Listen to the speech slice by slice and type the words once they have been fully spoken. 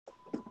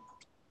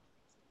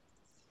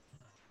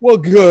Well,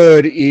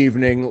 good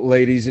evening,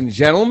 ladies and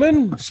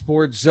gentlemen,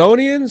 sports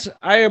zonians.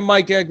 I am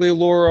Mike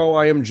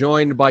Aglioloro. I am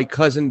joined by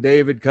cousin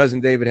David. Cousin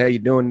David, how you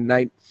doing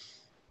tonight?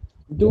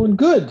 Doing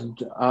good.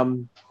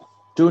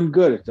 Doing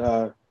good.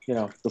 The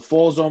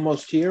fall's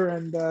almost here,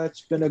 and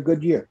it's been a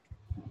good year.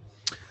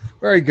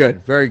 Very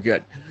good, very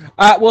good.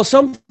 Well,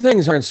 some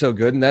things aren't so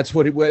good, and that's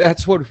what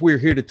we're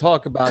here to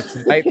talk about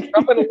tonight.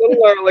 Coming a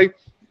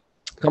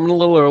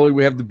little early.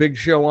 We have the big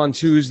show on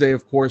Tuesday,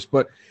 of course,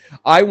 but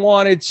I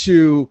wanted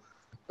to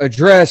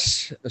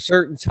address a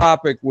certain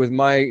topic with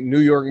my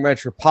New York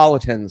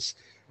Metropolitans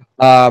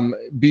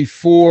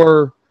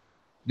before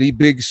the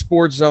big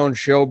Sports Zone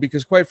show,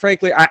 because quite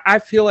frankly, I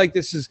feel like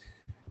this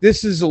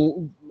is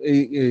a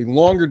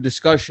longer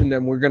discussion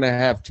than we're going to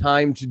have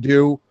time to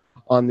do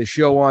on the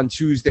show on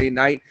Tuesday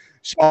night.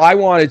 So I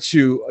wanted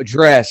to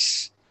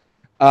address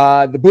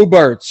the Boo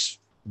Birds.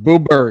 Boo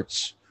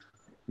Birds.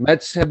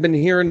 Mets have been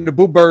hearing the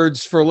Boo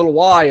Birds for a little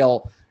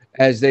while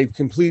as they've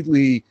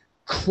completely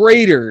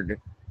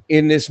cratered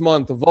in this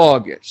month of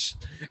August.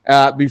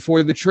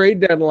 Before the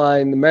trade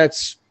deadline, the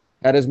Mets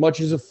had as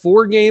much as a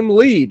 4-game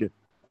lead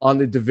on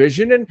the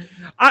division. And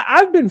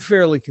I've been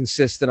fairly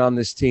consistent on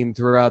this team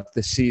throughout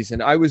the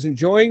season. I was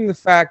enjoying the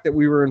fact that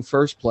we were in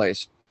first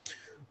place.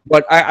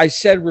 But I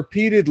said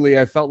repeatedly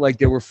I felt like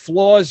there were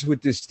flaws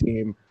with this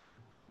team,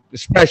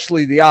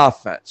 especially the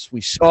offense.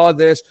 We saw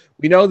this.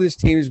 We know this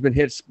team has been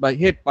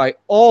hit by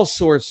all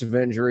sorts of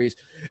injuries.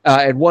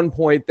 At one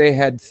point, they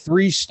had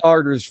 3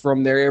 starters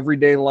from their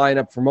everyday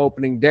lineup from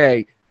opening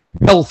day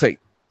healthy.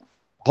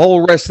 The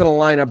whole rest of the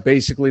lineup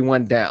basically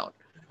went down.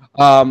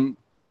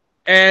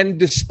 And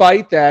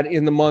despite that,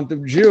 in the month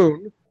of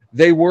June,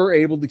 they were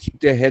able to keep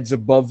their heads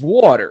above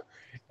water.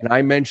 And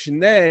I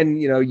mentioned then,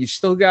 you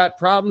still got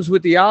problems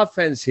with the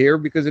offense here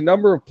because a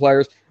number of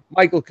players,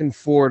 Michael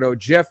Conforto,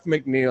 Jeff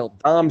McNeil,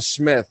 Dom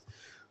Smith,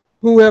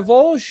 who have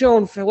all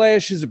shown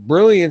flashes of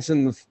brilliance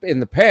in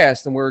the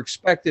past and were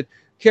expected to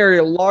carry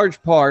a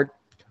large part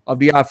of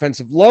the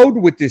offensive load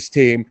with this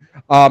team,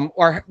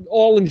 are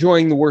all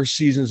enjoying the worst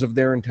seasons of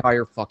their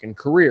entire fucking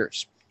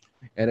careers.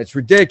 And it's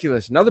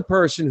ridiculous. Another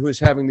person who is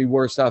having the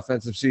worst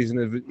offensive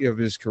season of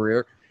his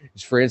career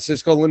is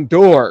Francisco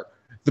Lindor,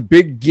 the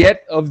big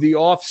get of the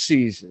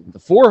offseason, the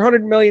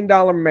 $400 million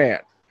man.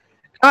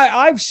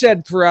 I've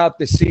said throughout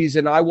the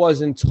season I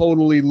wasn't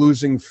totally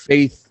losing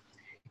faith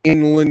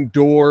in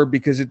Lindor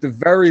because at the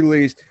very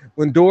least,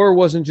 Lindor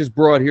wasn't just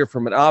brought here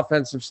from an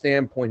offensive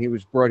standpoint. He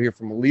was brought here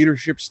from a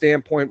leadership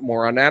standpoint,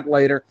 more on that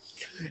later,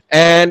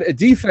 and a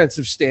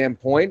defensive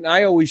standpoint. And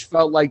I always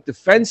felt like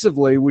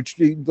defensively, which,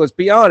 let's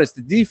be honest,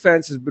 the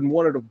defense has been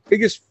one of the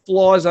biggest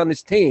flaws on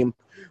his team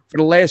for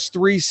the last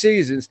 3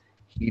 seasons.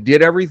 He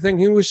did everything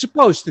he was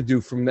supposed to do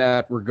from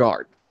that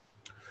regard.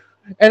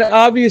 And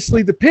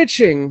obviously the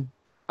pitching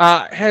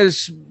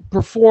has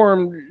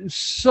performed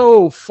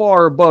so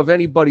far above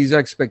anybody's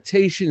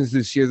expectations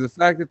this year. The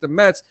fact that the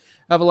Mets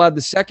have allowed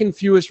the second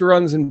fewest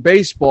runs in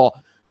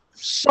baseball.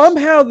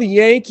 Somehow the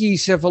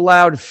Yankees have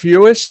allowed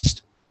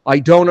fewest. I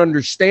don't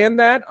understand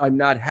that. I'm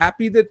not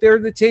happy that they're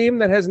the team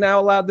that has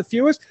now allowed the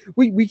fewest.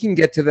 We can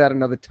get to that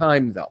another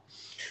time, though.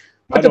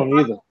 I don't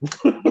either.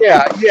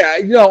 Yeah.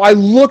 I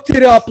looked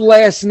it up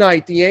last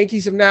night. The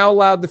Yankees have now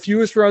allowed the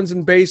fewest runs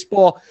in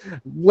baseball.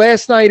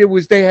 Last night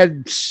they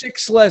had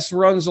 6 less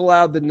runs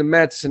allowed than the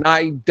Mets, and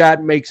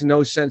that makes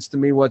no sense to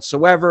me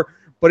whatsoever.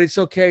 But it's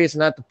okay. It's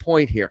not the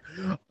point here.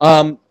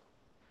 But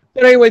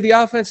anyway, the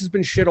offense has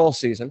been shit all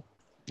season.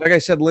 Like I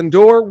said,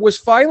 Lindor was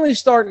finally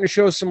starting to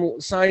show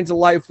some signs of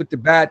life with the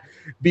bat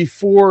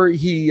before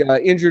he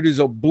injured his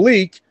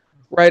oblique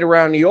right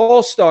around the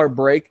All-Star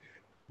break.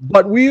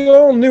 But we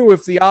all knew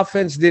if the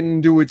offense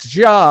didn't do its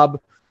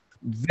job,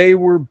 they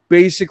were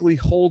basically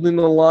holding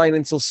the line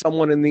until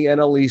someone in the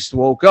NL East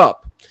woke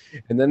up.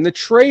 And then the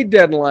trade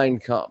deadline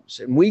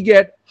comes, and we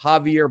get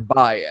Javier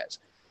Baez.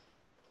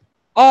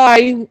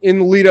 In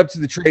the lead up to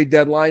the trade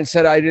deadline,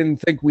 said I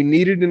didn't think we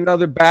needed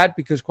another bat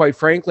because, quite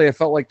frankly, I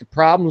felt like the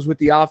problems with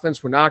the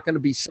offense were not going to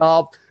be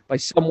solved by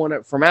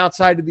someone from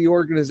outside of the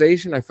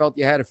organization. I felt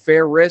you had a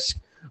fair risk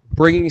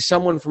bringing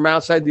someone from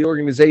outside the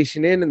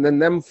organization in and then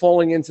them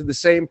falling into the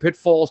same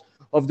pitfalls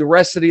of the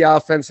rest of the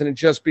offense and it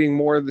just being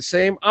more of the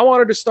same. I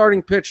wanted a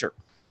starting pitcher.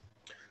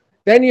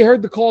 Then you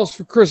heard the calls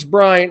for Chris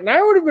Bryant, and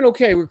I would have been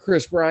okay with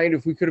Chris Bryant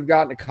if we could have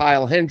gotten a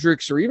Kyle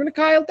Hendricks or even a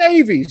Kyle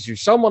Davies or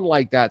someone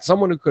like that,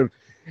 someone who could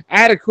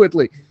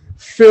adequately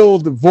fill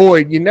the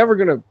void. You're never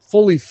going to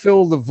fully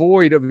fill the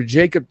void of a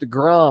Jacob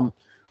deGrom,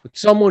 but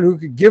someone who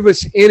could give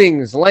us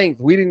innings length.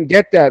 We didn't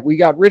get that. We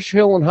got Rich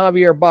Hill and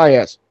Javier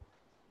Baez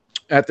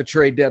at the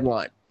trade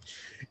deadline.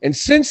 And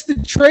since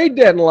the trade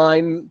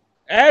deadline,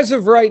 as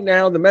of right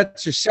now, the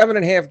Mets are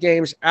 7.5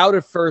 games out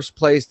of first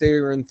place. They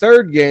are in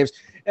third games.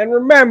 And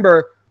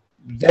remember,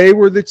 they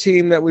were the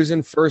team that was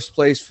in first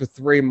place for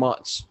 3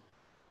 months.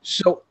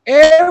 So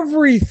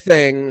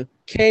everything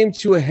came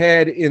to a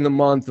head in the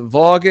month of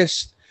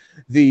August.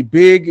 The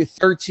big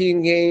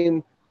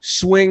 13-game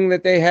swing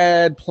that they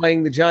had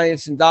playing the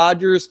Giants and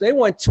Dodgers, they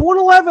went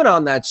 2-11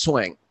 on that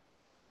swing.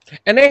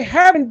 And they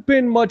haven't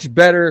been much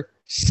better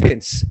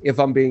since, if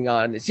I'm being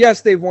honest.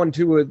 Yes, they've won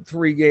 2 or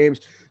 3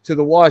 games to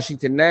the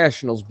Washington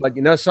Nationals, but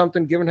you know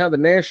something? Given how the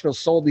Nationals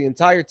sold the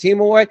entire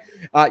team away,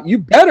 you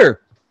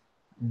better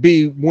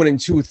be winning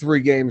 2 or 3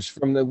 games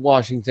from the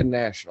Washington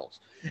Nationals.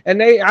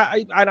 And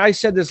I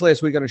said this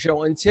last week on the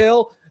show,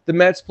 until the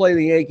Mets play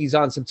the Yankees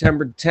on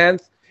September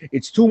 10th,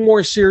 it's 2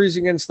 more series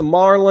against the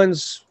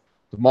Marlins.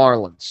 The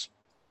Marlins,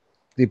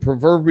 the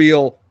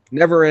proverbial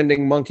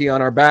never-ending monkey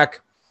on our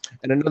back,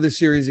 and another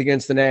series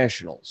against the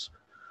Nationals.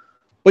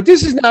 But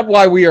this is not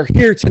why we are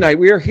here tonight.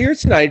 We are here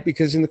tonight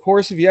because in the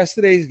course of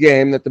yesterday's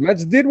game that the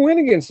Mets did win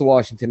against the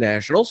Washington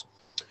Nationals,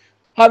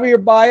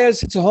 Javier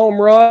Baez hits a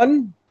home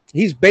run.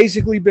 He's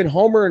basically been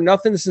homer or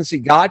nothing since he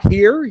got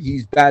here.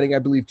 He's batting, I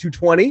believe,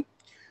 .220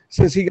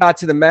 since he got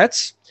to the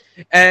Mets.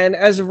 And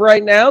as of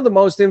right now, the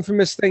most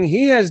infamous thing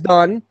he has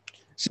done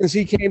since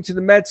he came to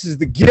the Mets is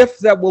the gift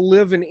that will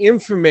live in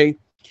infamy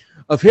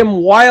of him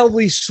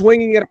wildly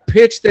swinging at a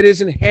pitch that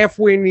isn't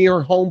halfway near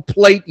home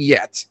plate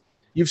yet.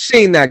 You've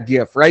seen that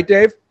gif, right,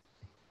 Dave?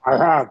 I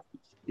have.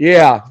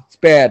 Yeah, it's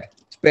bad.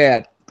 It's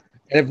bad.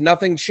 And if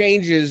nothing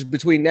changes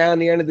between now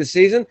and the end of the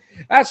season,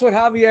 that's what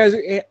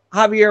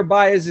Javier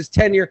Baez's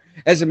tenure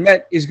as a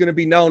Met is going to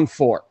be known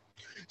for.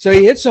 So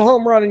he hits a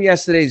home run in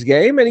yesterday's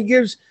game, and he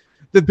gives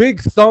the big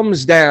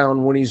thumbs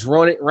down when he's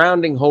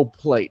rounding home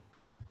plate.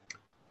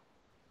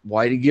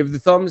 Why did he give the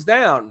thumbs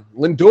down?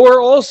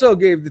 Lindor also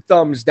gave the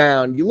thumbs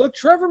down. You look,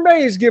 Trevor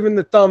May is giving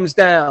the thumbs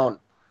down.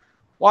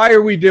 Why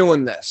are we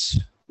doing this?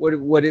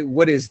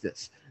 What is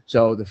this?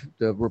 So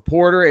the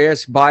reporter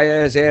asked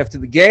Baez after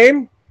the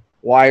game,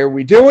 why are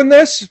we doing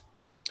this?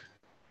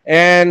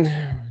 And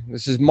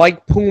this is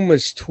Mike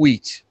Puma's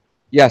tweet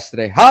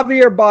yesterday.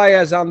 Javier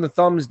Baez on the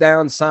thumbs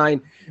down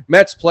sign.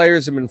 Mets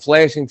players have been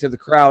flashing to the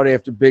crowd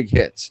after big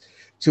hits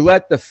to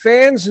let the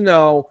fans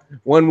know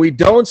when we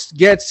don't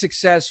get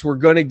success, we're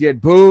going to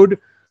get booed.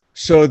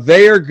 So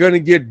they are going to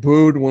get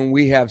booed when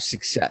we have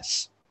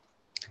success.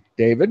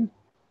 David,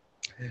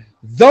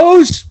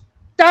 that's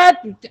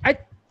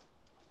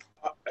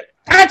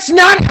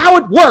not how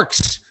it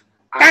works.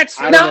 I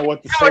don't know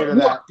what to say to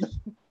that.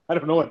 I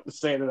don't know what to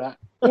say to that.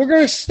 We're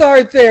going to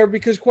start there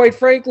because, quite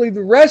frankly,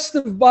 the rest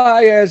of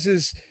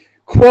Baez's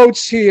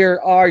quotes here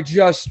are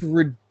just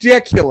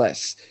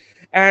ridiculous.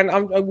 And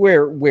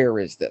where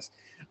is this?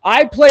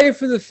 I play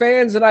for the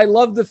fans and I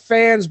love the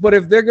fans, but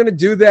if they're going to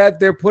do that,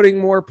 they're putting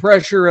more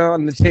pressure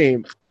on the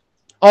team.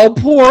 Oh,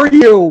 poor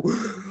you.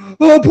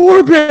 Oh,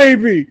 poor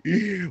baby.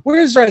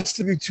 Where's the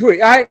rest of the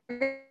tweet? I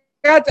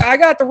got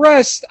the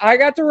rest. I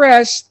got the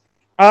rest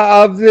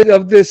of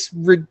this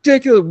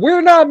ridiculous.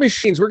 We're not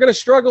machines. We're going to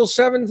struggle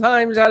 7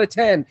 times out of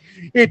 10.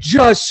 It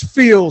just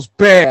feels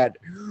bad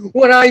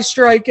when I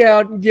strike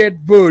out and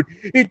get booed.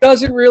 It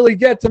doesn't really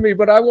get to me,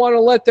 but I want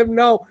to let them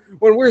know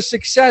when we're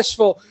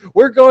successful,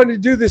 we're going to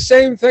do the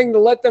same thing to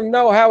let them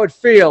know how it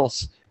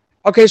feels.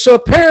 Okay, so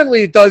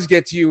apparently it does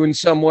get to you in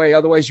some way.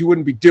 Otherwise, you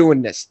wouldn't be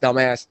doing this,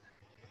 dumbass.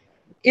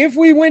 If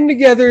we win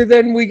together,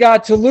 then we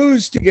got to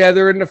lose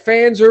together, and the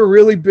fans are a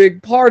really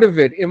big part of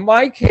it. In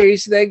my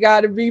case, they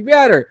got to be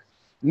better.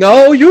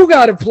 No, you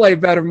got to play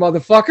better,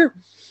 motherfucker.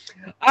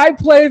 I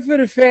play for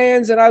the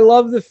fans, and I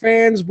love the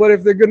fans, but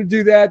if they're going to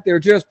do that, they're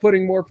just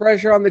putting more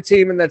pressure on the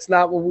team, and that's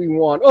not what we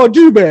want. Oh,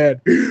 too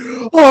bad.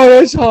 Oh,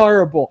 that's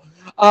horrible.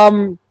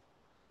 I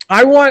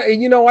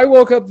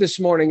woke up this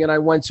morning, and I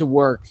went to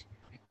work,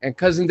 and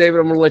Cousin David,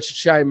 I'm going to let you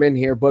chime in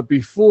here, but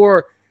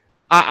before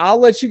I'll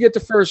let you get the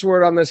first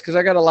word on this because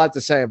I got a lot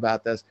to say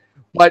about this.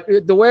 But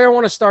the way I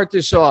want to start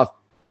this off,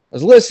 I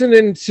was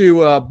listening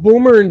to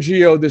Boomer and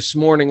Gio this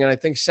morning, and I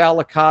think Sal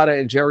Licata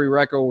and Jerry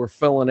Recco were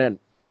filling in.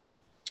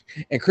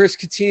 And Chris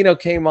Catino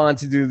came on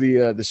to do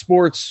the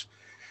sports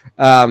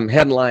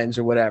headlines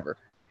or whatever.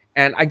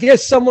 And I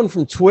guess someone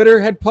from Twitter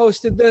had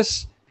posted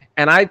this,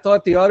 and I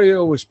thought the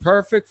audio was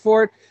perfect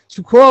for it.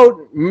 To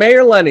quote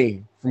Mayor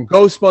Lenny from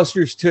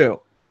Ghostbusters 2,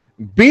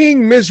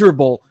 being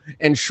miserable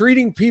and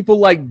treating people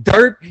like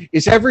dirt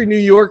is every New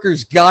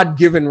Yorker's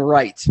God-given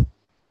right.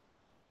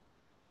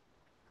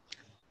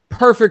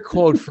 Perfect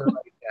quote for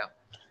right now.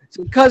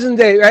 So, Cousin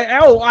Dave,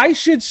 I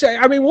should say,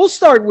 we'll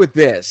start with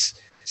this.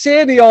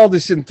 Sandy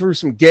Alderson threw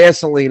some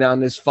gasoline on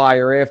this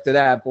fire after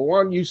that, but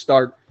why don't you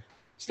start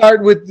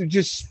with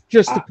just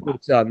the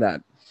quotes on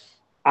that?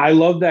 I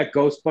love that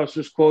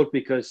Ghostbusters quote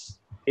because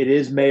it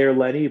is Mayor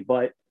Lenny,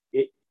 but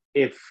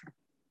if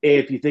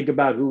you think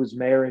about who was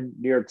mayor in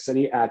New York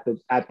City at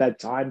that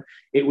time,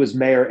 it was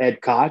Mayor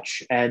Ed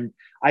Koch. And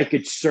I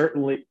could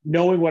certainly,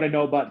 knowing what I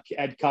know about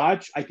Ed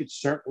Koch, I could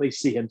certainly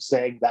see him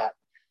saying that.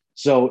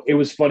 So it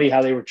was funny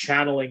how they were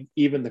channeling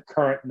even the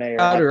current mayor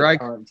at the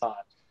current time.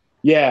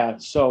 Yeah.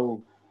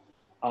 So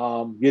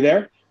you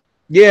there?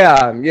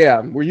 Yeah.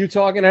 Were you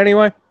talking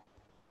anyway?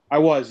 I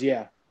was,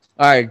 yeah.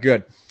 All right,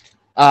 good.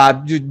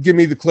 Give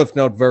me the Cliff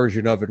Note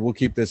version of it. We'll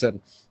keep this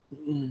in.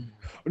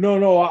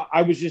 No.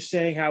 I was just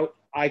saying how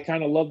I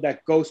kind of love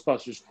that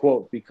Ghostbusters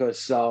quote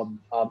because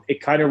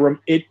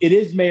it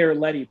is Mayor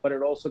Lenny, but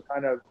it also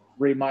kind of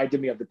reminded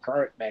me of the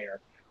current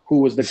mayor, who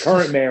was the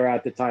current mayor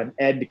at the time,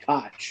 Ed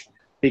Koch.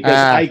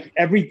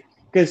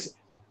 Because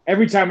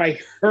every time I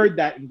heard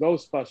that in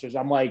Ghostbusters,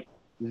 I'm like,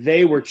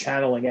 they were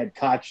channeling Ed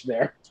Koch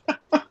there.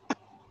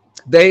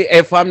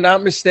 If I'm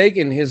not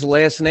mistaken, his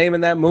last name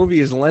in that movie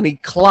is Lenny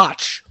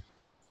Klotch.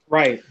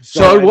 Right.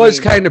 So it was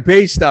kind of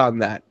based on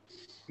that.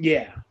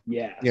 Yeah.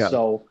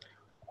 So,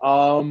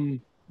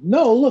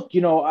 no, look,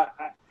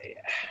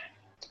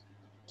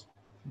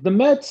 the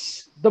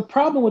Mets, the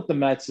problem with the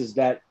Mets is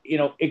that,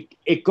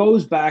 it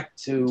goes back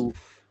to,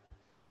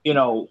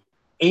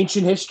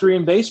 ancient history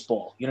in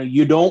baseball.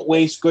 You don't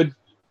waste good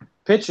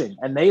pitching,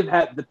 and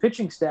the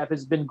pitching staff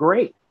has been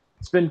great.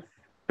 It's been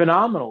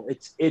phenomenal.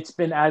 It's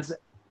been as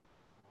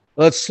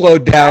Let's slow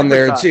down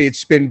advertised. there.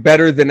 It's been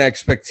better than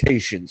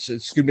expectations.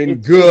 It's been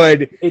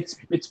good. It's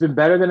been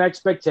better than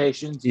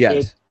expectations.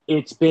 Yes.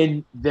 It's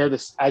been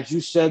as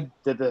you said,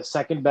 they're the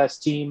second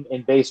best team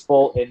in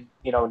baseball in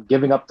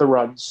giving up the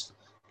runs,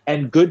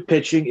 and good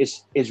pitching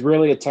is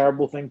really a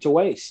terrible thing to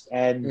waste.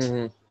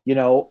 And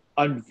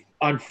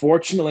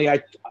unfortunately,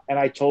 I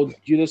told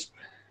you this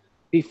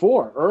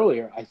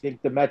earlier. I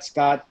think the Mets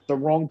got the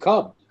wrong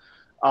Cub,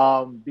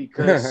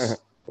 because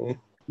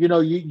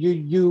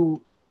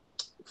you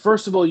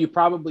first of all, you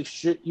probably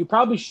should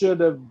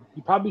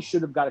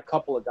have got a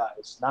couple of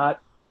guys,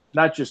 not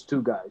just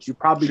two guys. You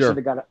probably should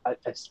have got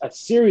a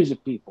series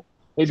of people,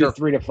 maybe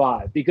 3 to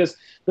 5, because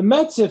the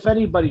Mets, if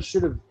anybody,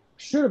 should have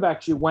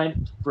actually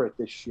went for it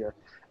this year.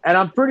 And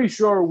I'm pretty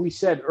sure we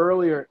said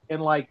earlier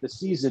in the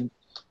season,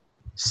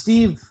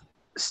 Steve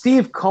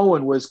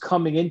Cohen was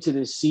coming into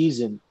this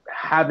season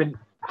having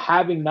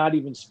not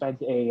even spent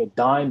a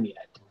dime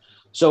yet.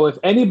 So if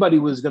anybody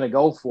was going to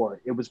go for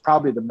it, it was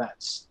probably the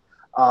Mets.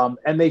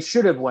 And they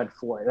should have went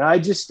for it. And I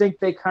just think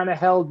they kind of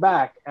held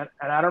back. And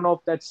I don't know if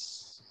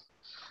that's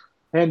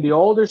Andy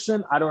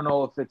Alderson. I don't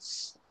know if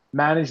it's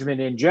management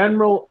in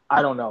general.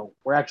 I don't know.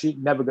 We're actually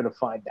never going to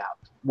find out.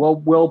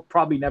 We'll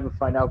probably never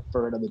find out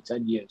for another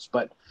 10 years.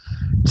 But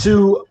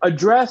to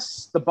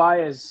address the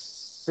Baez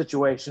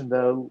situation,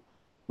 the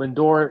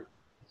Lindor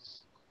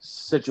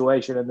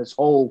situation, and this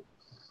whole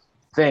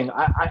thing,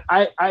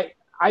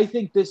 I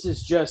think this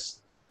is just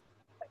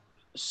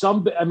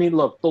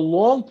look, the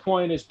long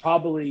point is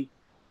probably,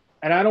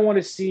 and I don't want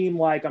to seem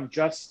like I'm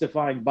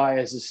justifying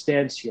Baez's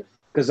stance here,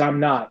 because I'm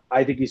not.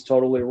 I think he's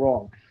totally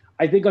wrong.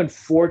 I think,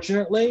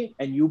 unfortunately,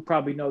 and you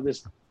probably know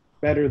this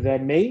better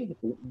than me,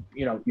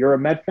 you're a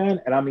Met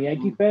fan and I'm a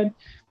Yankee fan,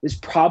 there's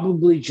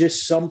probably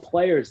just some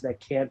players that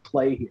can't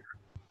play here.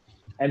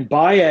 And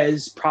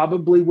Baez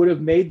probably would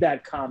have made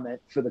that comment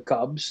for the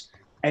Cubs,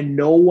 and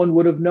no one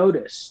would have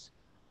noticed,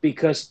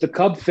 because the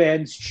Cub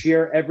fans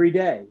cheer every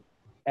day,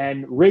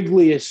 and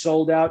Wrigley is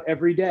sold out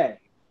every day.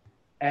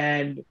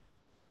 And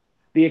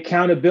the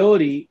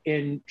accountability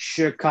in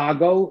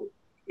Chicago,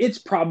 it's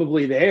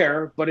probably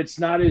there, but it's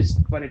not as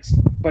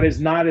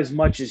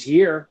much as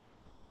here.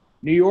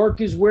 New York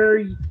is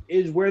where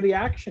the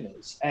action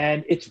is,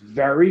 and it's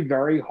very,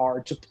 very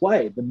hard to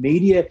play. The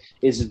media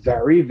is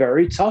very,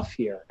 very tough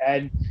here,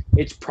 and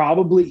he's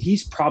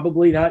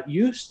probably not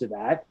used to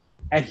that,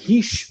 and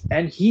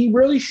he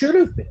really should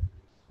have been.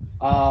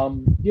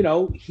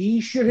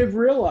 He should have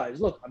realized,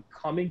 look, I'm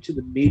coming to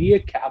the media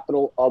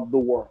capital of the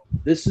world.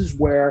 This is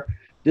where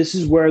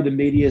the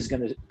media is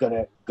gonna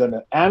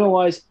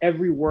analyze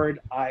every word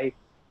I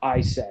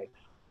say.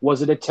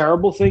 Was it a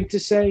terrible thing to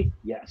say?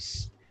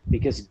 Yes.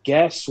 Because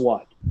guess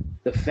what?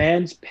 The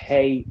fans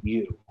pay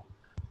you,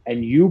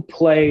 and you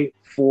play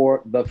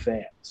for the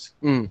fans.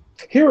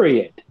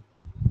 Period.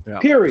 Yeah.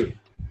 Period.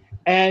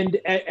 And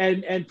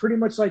pretty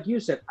much like you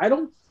said, I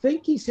don't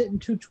think he's hitting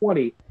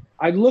 220.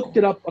 I looked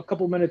it up a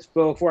couple minutes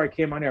before I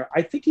came on air.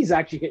 I think he's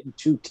actually hitting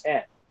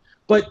 210.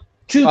 But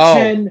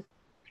 210.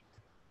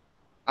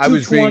 I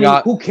was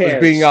who cares?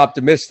 Was being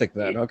optimistic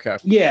then. Okay.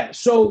 Yeah.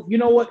 So you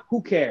know what?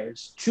 Who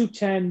cares?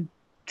 210,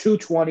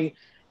 220.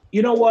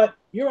 You know what?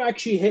 You're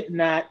actually hitting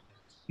that.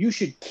 You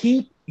should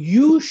be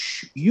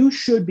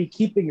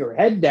keeping your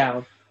head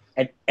down.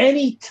 And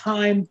any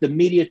time the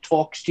media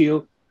talks to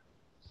you,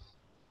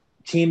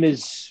 team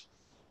has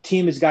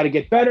got to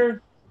get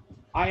better.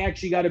 I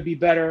actually got to be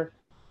better.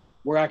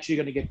 We're actually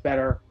going to get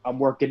better. I'm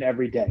working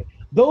every day.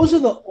 Those are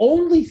the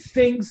only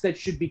things that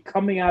should be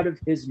coming out of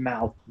his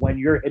mouth when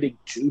you're hitting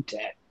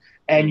 210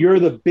 and you're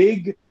the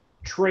big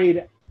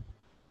trade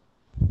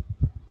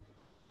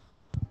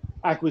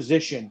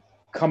acquisition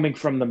coming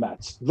from the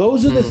Mets.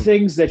 Those are the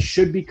things that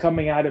should be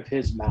coming out of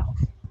his mouth.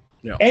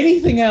 Yeah.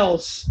 Anything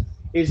else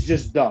is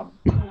just dumb.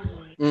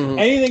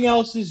 Anything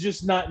else is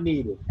just not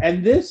needed.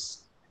 And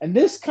this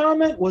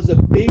comment was a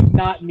big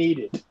not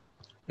needed.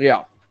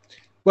 Yeah.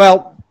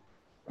 Well,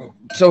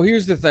 so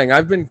here's the thing.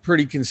 I've been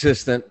pretty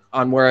consistent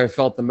on where I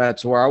felt the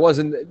Mets were. I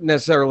wasn't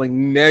necessarily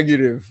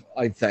negative,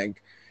 I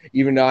think,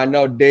 even though I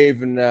know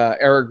Dave and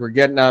Eric were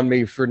getting on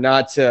me for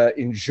not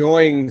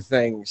enjoying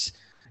things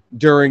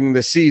during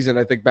the season.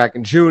 I think back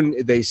in June,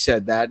 they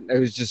said that. It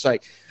was just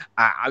like,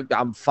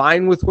 I'm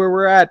fine with where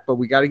we're at, but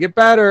we got to get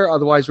better.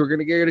 Otherwise, we're going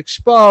to get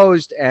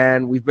exposed,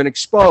 and we've been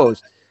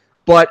exposed.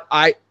 But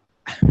I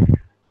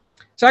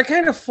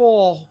kind of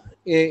fall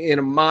in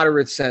a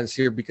moderate sense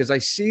here, because I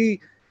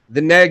see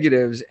the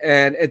negatives.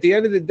 And at the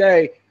end of the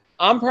day,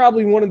 I'm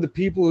probably one of the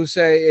people who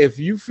say, if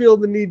you feel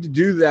the need to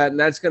do that and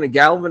that's going to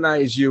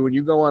galvanize you and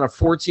you go on a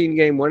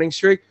 14-game winning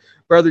streak,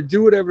 brother,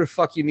 do whatever the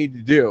fuck you need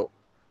to do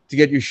to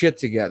get your shit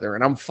together.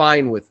 And I'm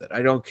fine with it.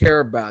 I don't care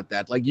about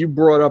that. Like you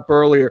brought up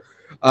earlier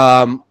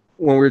when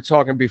we were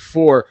talking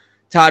before,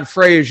 Todd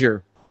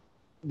Frazier,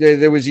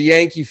 there was a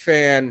Yankee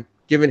fan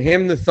giving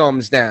him the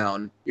thumbs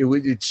down.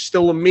 It's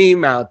still a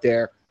meme out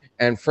there.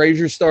 And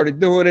Frazier started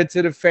doing it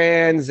to the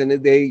fans, and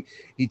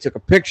he took a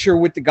picture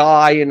with the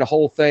guy and the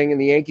whole thing,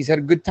 and the Yankees had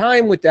a good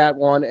time with that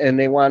one, and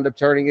they wound up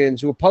turning it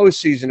into a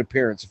postseason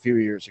appearance a few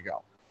years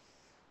ago.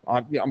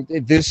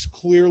 This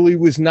clearly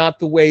was not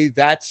the way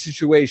that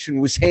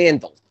situation was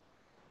handled,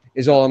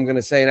 is all I'm going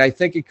to say. And I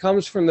think it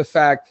comes from the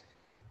fact,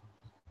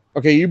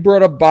 okay, you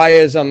brought up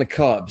Baez on the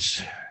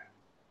Cubs.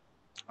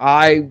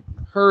 I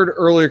heard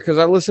earlier, because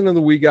I listened to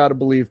the We Gotta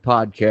Believe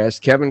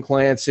podcast, Kevin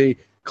Clancy,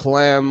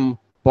 Clem,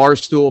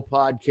 Barstool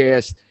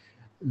podcast,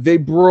 they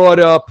brought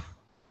up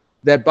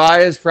that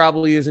Baez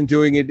probably isn't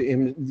doing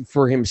it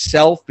for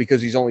himself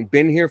because he's only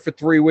been here for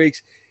 3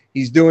 weeks.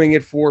 He's doing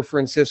it for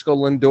Francisco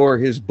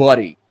Lindor, his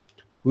buddy,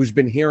 who's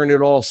been hearing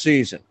it all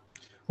season,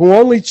 who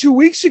only 2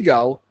 weeks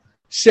ago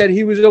said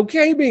he was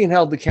okay being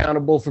held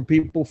accountable for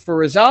people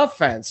for his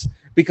offense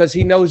because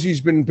he knows he's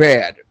been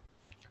bad.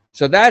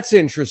 So that's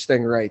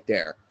interesting right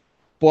there.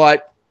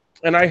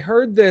 And I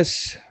heard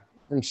this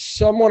from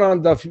someone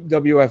on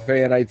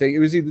WFAN, I think it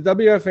was either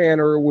WFAN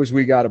or it was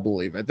We Gotta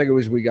Believe. I think it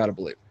was We Gotta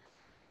Believe.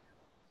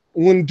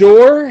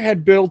 Lindor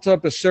had built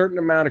up a certain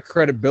amount of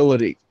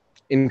credibility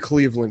in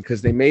Cleveland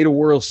because they made a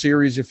World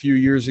Series a few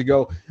years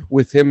ago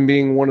with him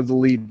being one of the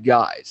lead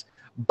guys.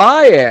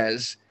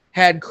 Baez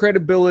had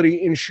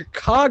credibility in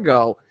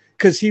Chicago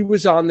because he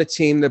was on the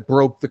team that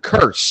broke the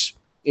curse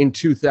in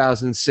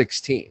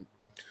 2016.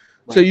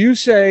 So you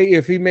say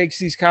if he makes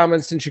these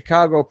comments in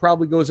Chicago,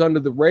 probably goes under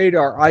the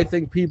radar. I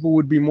think people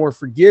would be more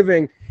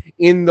forgiving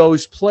in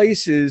those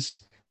places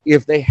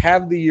if they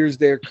have the years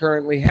they're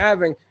currently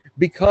having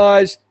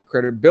because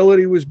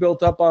credibility was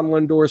built up on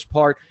Lindor's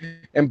part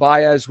and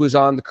Baez was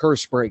on the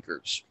curse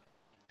breakers.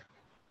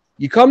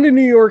 You come to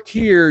New York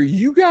here,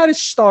 you got to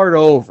start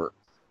over.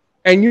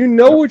 And you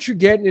know what you're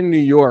getting in New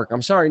York.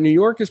 I'm sorry, New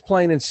York is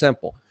plain and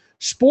simple.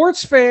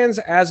 Sports fans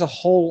as a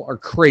whole are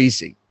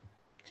crazy.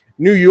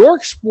 New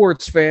York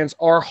sports fans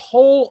are a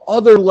whole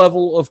other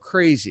level of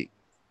crazy.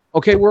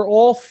 Okay, we're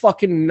all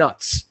fucking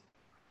nuts.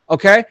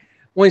 Okay?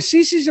 When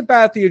CeCe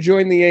Sabathia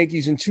joined the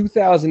Yankees in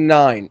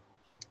 2009,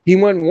 he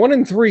went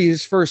 1-3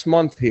 his first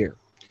month here.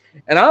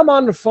 And I'm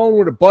on the phone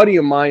with a buddy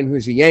of mine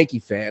who's a Yankee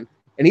fan,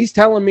 and he's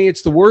telling me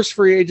it's the worst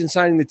free agent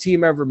signing the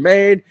team ever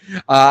made.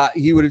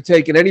 He would have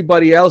taken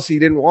anybody else. He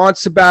didn't want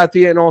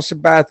Sabathia, and all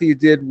Sabathia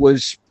did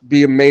was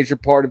be a major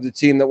part of the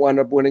team that wound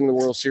up winning the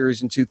World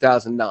Series in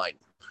 2009.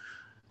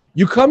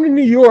 You come to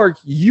New York,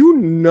 you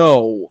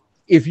know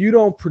if you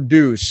don't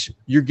produce,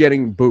 you're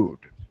getting booed.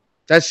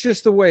 That's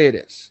just the way it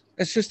is.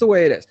 That's just the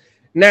way it is.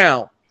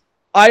 Now,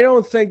 I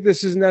don't think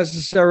this is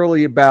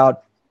necessarily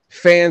about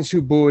fans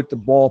who boo at the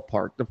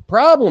ballpark. The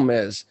problem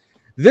is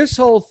this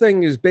whole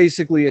thing is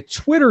basically a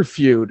Twitter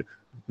feud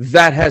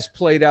that has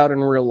played out in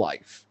real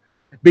life.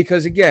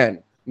 Because,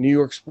 again, New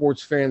York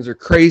sports fans are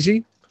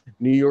crazy.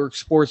 New York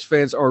sports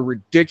fans are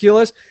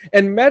ridiculous.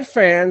 And Met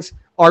fans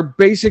are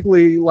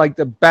basically like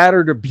the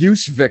battered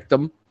abuse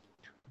victim,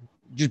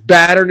 just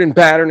battered and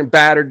battered and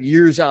battered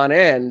years on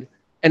end,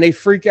 and they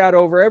freak out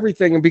over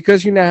everything. And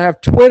because you now have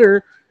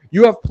Twitter,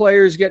 you have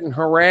players getting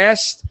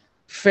harassed,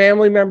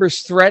 family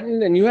members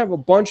threatened, and you have a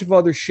bunch of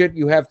other shit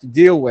you have to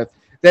deal with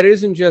that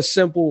isn't just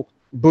simple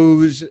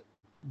boos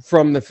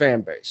from the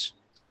fan base.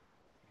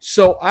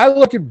 So I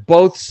look at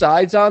both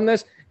sides on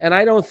this, and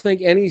I don't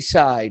think any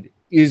side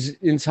is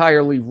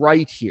entirely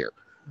right here.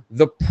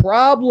 The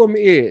problem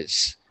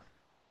is,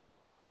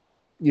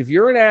 if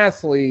you're an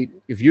athlete,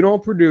 if you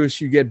don't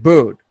produce, you get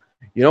booed.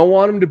 You don't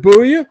want them to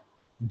boo you?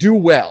 Do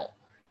well.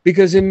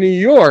 Because in New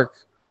York,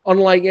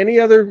 unlike any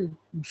other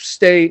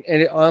state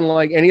and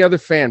unlike any other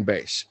fan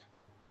base,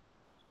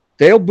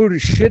 they'll boo the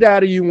shit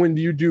out of you when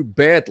you do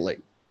badly.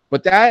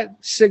 But that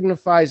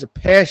signifies a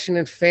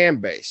passionate fan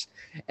base.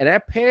 And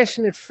that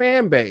passionate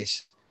fan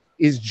base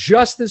is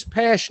just as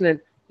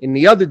passionate in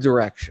the other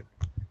direction.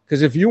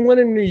 Because if you win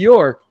in New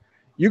York,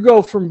 you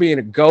go from being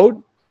a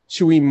GOAT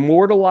to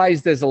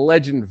immortalized as a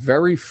legend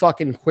very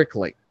fucking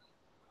quickly.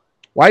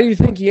 Why do you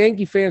think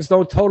Yankee fans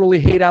don't totally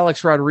hate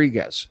Alex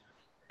Rodriguez?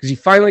 Because he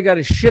finally got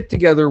his shit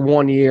together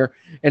one year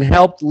and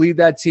helped lead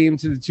that team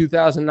to the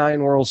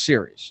 2009 World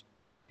Series.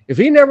 If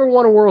he never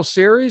won a World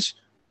Series,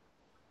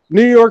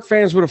 New York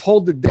fans would have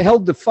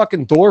held the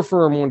fucking door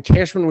for him when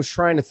Cashman was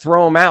trying to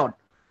throw him out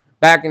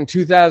back in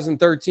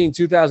 2013,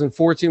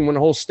 2014 when the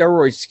whole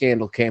steroid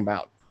scandal came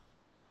out.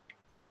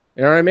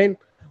 You know what I mean?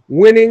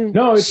 Winning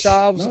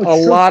solves a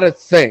lot of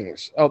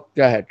things. Oh,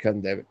 go ahead,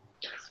 Cousin David.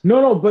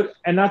 No, but,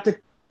 and not to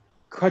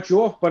cut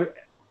you off, but,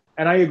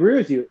 and I agree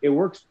with you, it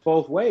works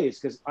both ways.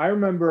 Because I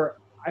remember,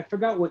 I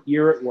forgot what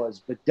year it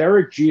was, but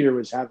Derek Jeter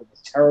was having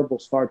a terrible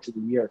start to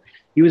the year.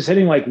 He was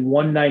hitting like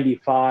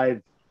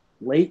 195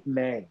 late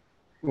May.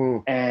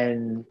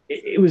 And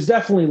it was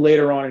definitely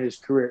later on in his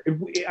career.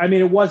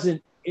 It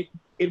wasn't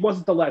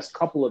the last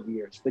couple of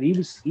years, but he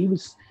was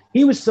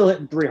still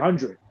hitting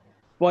 300.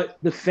 But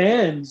the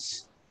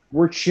fans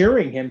were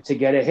cheering him to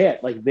get a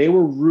hit. Like, they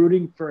were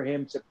rooting for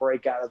him to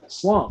break out of the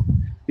slump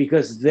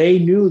because they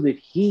knew that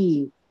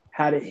he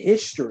had a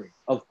history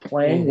of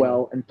playing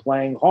well and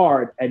playing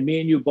hard. And me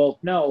and you both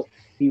know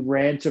he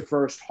ran to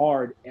first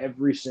hard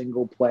every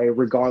single play,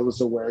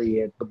 regardless of where he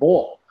hit the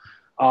ball.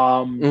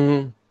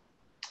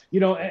 You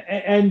know,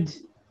 and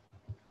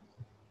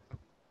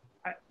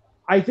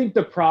I think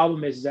the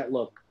problem is that,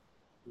 look,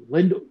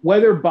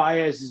 whether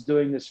Baez is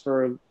doing this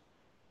for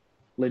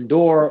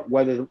Lindor,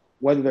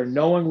 whether they're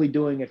knowingly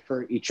doing it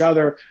for each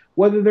other,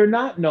 whether they're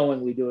not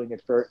knowingly doing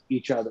it for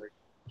each other,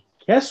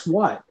 guess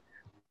what?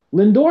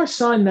 Lindor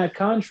signed that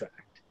contract.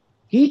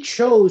 He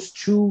chose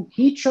to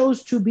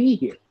be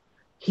here.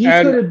 He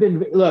could have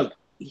been. Look,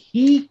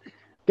 he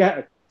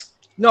got.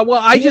 No,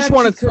 well, I just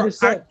want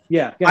to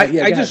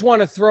I just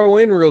want to throw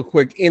in real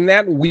quick, in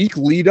that week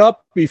lead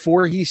up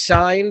before he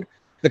signed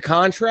the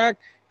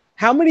contract,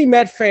 how many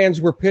Met fans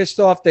were pissed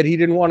off that he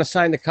didn't want to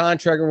sign the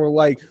contract and were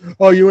like,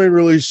 "Oh, you ain't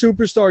really a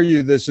superstar,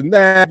 you this and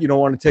that, you don't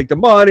want to take the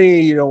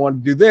money, you don't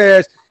want to do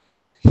this."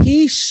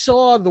 He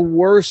saw the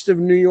worst of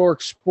New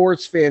York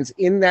sports fans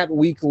in that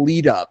week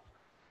lead up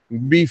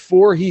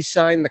before he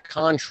signed the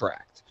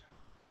contract.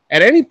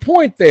 At any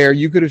point there,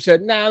 you could have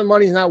said, "Nah, the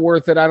money's not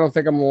worth it. I don't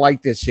think I'm going to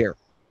like this here."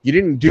 You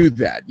didn't do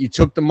that. You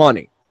took the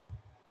money.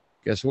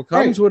 Guess what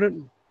comes with it?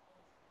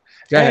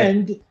 Go ahead.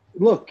 And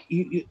look,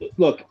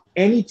 look,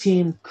 any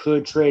team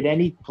could trade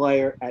any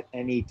player at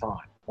any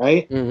time,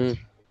 right?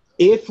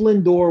 If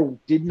Lindor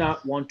did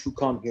not want to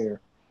come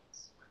here,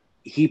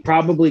 he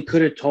probably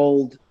could have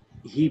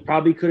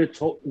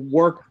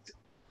worked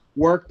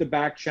the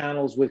back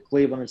channels with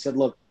Cleveland and said,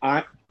 "Look,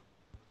 I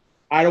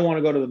don't want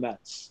to go to the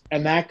Mets,"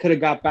 and that could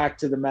have got back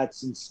to the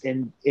Mets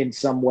in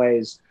some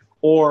ways,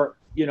 or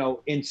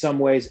in some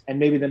ways, and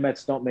maybe the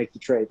Mets don't make the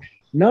trade.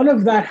 None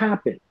of that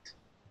happened.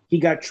 He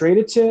got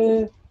traded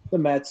to the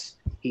Mets.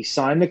 He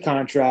signed the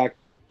contract.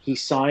 He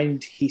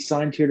signed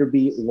here to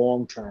be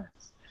long term,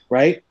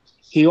 right?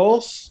 He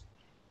also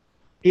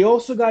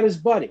got his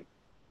buddy.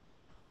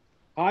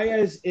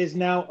 Baez is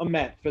now a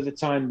Met for the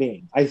time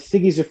being. I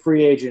think he's a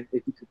free agent.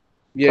 If you could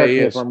correct me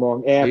if I'm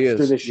wrong,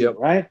 after this year,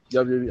 right?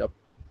 Yep.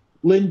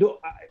 Lindor,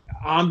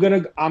 I'm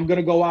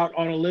gonna go out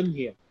on a limb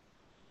here.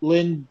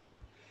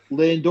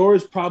 Lindor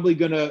is probably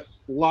gonna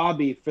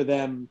lobby for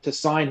them to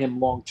sign him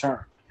long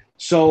term.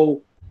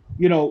 So,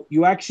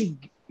 you actually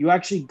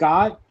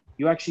got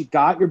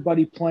your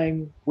buddy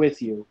playing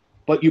with you,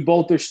 but you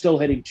both are still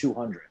hitting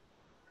 200.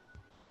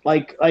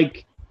 Like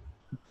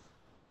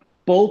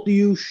both of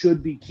you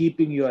should be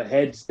keeping your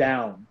heads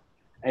down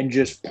and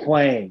just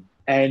playing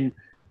and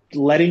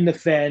letting the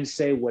fans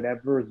say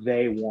whatever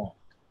they want.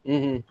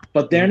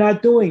 But they're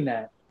not doing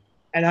that,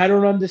 and I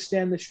don't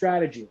understand the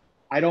strategy.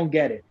 I don't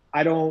get it.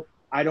 I don't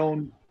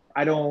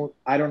know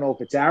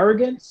if it's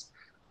arrogance.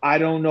 I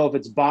don't know if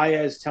it's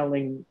Baez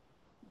telling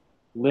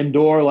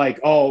Lindor, like,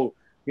 "Oh,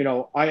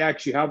 I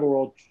actually have a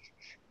world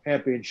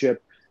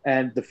championship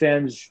and the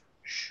fans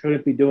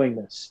shouldn't be doing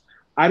this."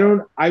 I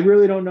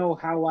really don't know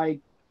how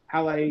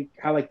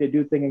they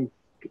do things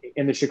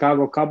in the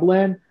Chicago Cub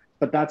land,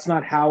 but that's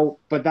not how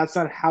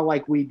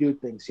like we do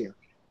things here.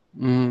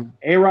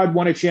 A-Rod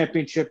won a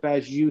championship,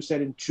 as you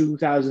said, in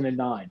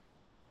 2009.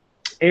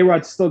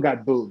 A-Rod still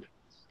got booed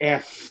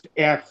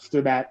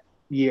after that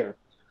year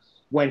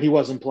when he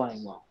wasn't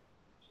playing well.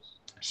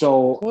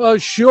 So, well,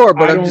 sure,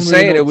 but I'm just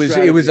saying it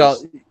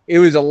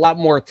was a lot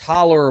more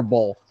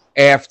tolerable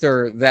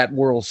after that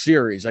World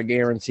Series. I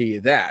guarantee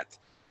you that.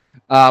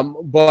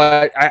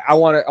 But I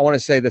want to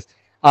say this.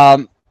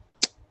 The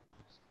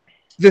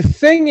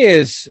thing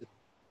is,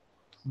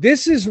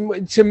 this is,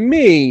 to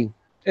me,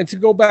 and to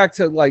go back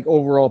to like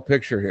overall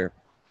picture here,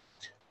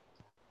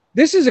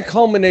 this is a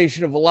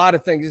culmination of a lot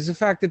of things. It's the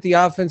fact that the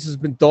offense has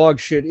been dog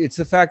shit. It's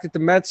the fact that the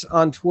Mets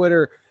on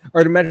Twitter,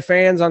 or the Met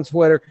fans on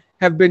Twitter,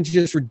 have been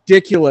just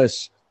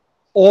ridiculous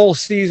all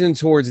season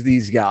towards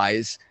these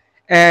guys.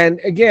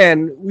 And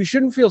again, we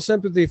shouldn't feel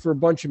sympathy for a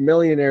bunch of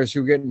millionaires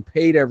who are getting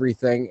paid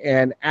everything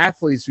and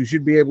athletes who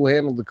should be able to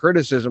handle the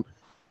criticism.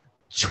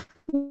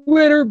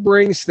 Twitter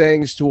brings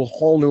things to a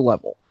whole new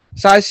level.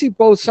 So I see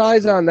both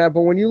sides on that.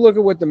 But when you look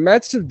at what the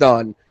Mets have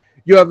done,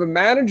 you have a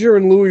manager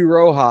in Luis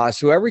Rojas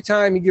who every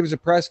time he gives a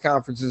press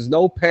conference has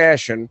no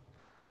passion.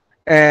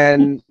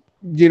 And,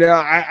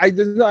 I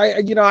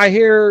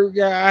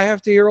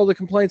have to hear all the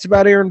complaints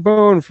about Aaron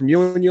Boone from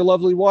you and your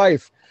lovely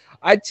wife.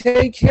 I'd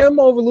take him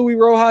over Luis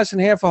Rojas in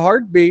half a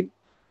heartbeat,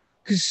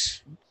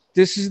 because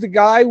this is the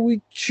guy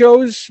we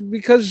chose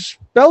because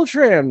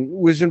Beltran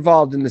was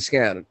involved in the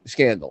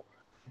scandal.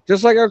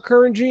 Just like our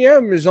current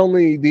GM is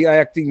only the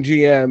acting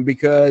GM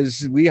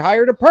because we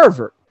hired a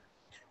pervert.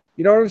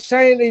 You know what I'm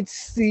saying?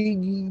 It's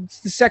the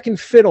second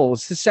fiddle.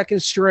 It's the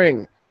second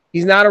string.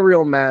 He's not a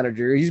real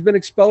manager. He's been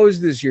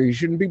exposed this year. He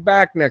shouldn't be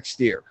back next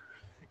year.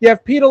 You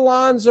have Pete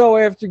Alonso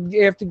after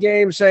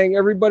game saying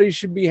everybody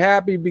should be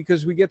happy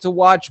because we get to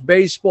watch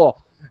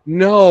baseball.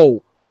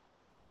 No.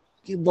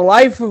 The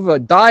life of a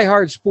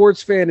diehard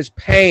sports fan is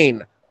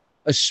pain,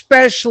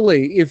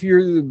 especially if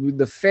you're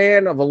the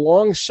fan of a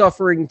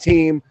long-suffering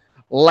team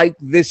like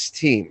this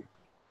team.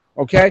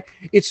 Okay?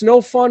 It's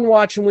no fun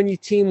watching when your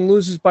team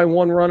loses by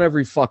 1 run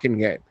every fucking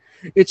game.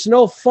 It's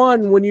no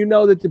fun when you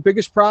know that the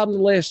biggest problem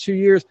the last 2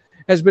 years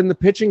has been the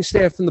pitching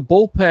staff and the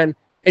bullpen,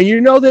 and you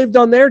know they've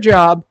done their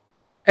job,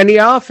 and the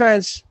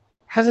offense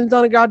hasn't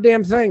done a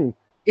goddamn thing.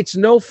 It's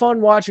no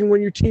fun watching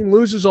when your team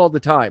loses all the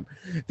time.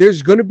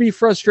 There's going to be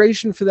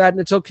frustration for that,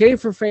 and it's okay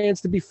for fans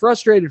to be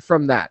frustrated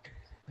from that.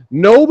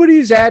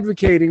 Nobody's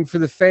advocating for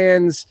the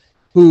fans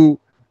who,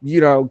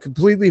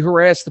 completely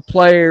harass the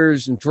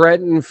players and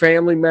threaten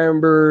family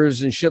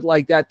members and shit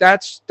like that.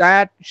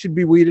 That should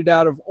be weeded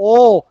out of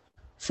all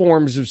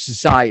forms of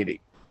society.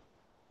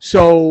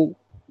 So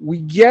we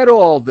get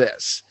all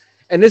this.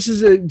 And this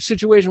is a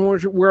situation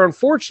where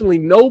unfortunately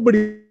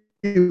nobody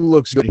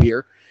looks good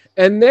here.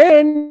 And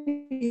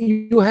then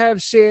you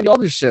have Sandy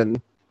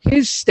Alderson,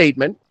 his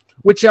statement,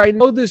 which I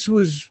know this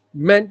was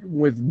meant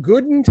with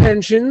good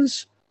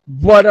intentions,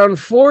 but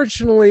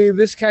unfortunately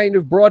this kind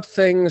of brought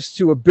things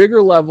to a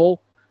bigger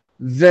level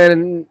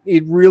than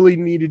it really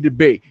needed to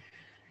be.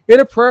 In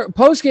a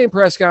post-game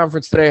press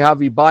conference today,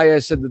 Javi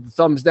Baez said that the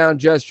thumbs down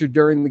gesture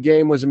during the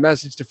game was a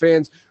message to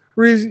fans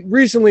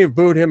recently have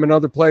booed him and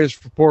other players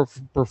for poor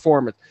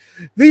performance.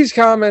 These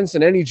comments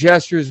and any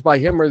gestures by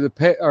him or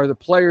the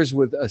players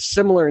with a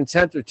similar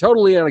intent are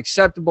totally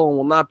unacceptable and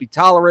will not be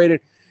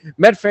tolerated.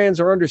 Met fans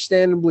are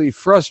understandably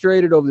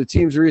frustrated over the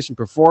team's recent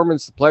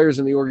performance. The players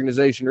in the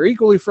organization are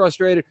equally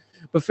frustrated,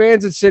 but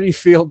fans at Citi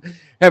Field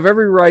have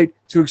every right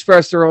to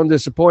express their own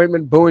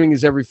disappointment. Booing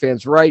is every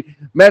fan's right.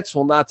 Mets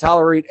will not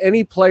tolerate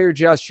any player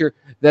gesture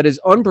that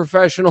is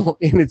unprofessional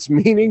in its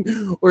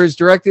meaning or is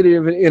directed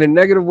in a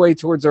negative way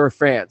towards our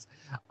fans.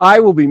 I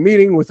will be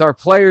meeting with our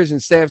players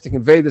and staff to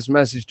convey this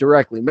message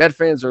directly. Met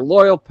fans are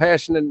loyal,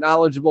 passionate,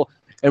 knowledgeable,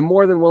 and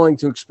more than willing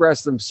to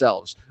express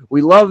themselves.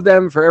 We love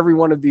them for every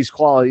one of these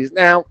qualities.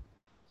 Now,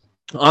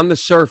 on the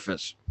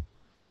surface,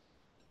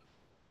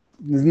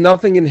 there's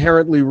nothing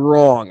inherently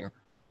wrong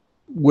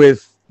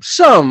with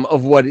some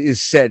of what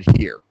is said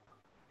here,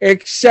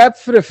 except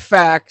for the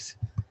fact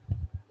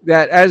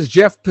that, as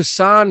Jeff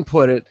Passan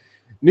put it,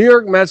 New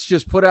York Mets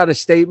just put out a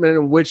statement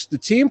in which the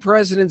team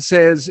president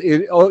says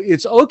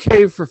it's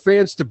okay for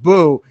fans to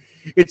boo.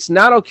 It's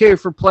not okay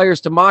for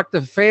players to mock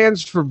the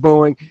fans for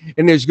booing,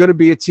 and there's going to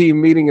be a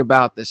team meeting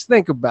about this.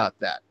 Think about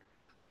that.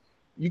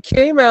 You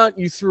came out,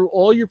 you threw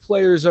all your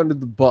players under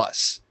the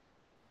bus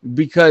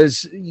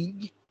because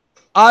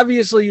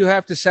obviously you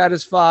have to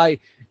satisfy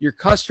your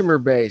customer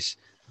base,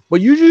 but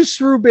you just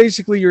threw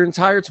basically your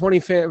entire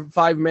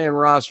 25-man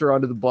roster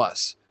under the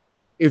bus,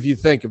 if you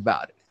think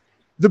about it.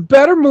 The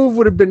better move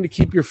would have been to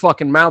keep your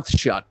fucking mouth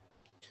shut.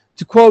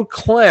 To quote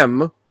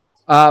Clem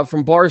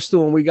from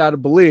Barstool and We Gotta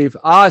Believe,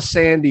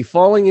 Sandy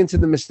falling into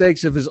the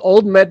mistakes of his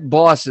old Met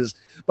bosses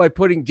by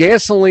putting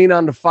gasoline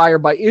on the fire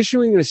by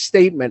issuing a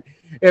statement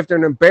after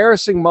an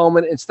embarrassing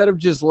moment instead of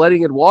just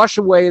letting it wash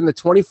away in the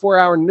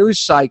 24-hour news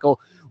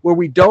cycle where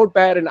we don't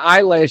bat an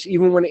eyelash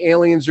even when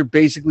aliens are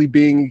basically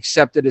being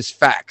accepted as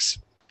facts.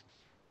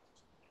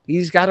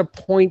 He's got a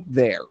point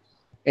there.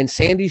 And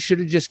Sandy should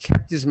have just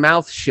kept his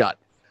mouth shut.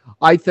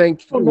 I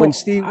think when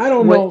Steve... I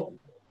don't know.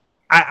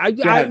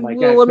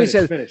 Let me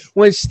say this.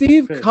 When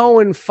Steve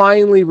Cohen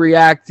finally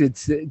reacted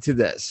to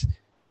this,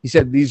 he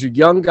said, these are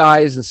young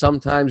guys, and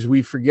sometimes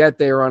we forget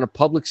they are on a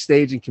public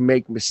stage and can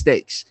make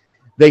mistakes.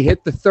 They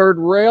hit the third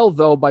rail,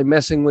 though, by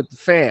messing with the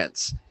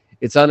fans.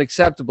 It's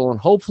unacceptable, and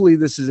hopefully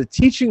this is a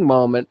teaching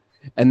moment,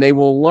 and they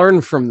will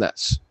learn from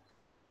this.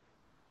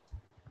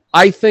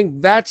 I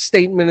think that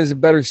statement is a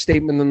better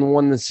statement than the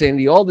one that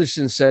Sandy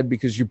Alderson said,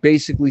 because you're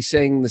basically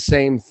saying the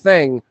same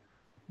thing,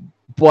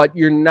 but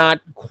you're not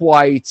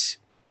quite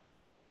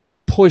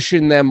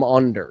pushing them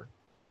under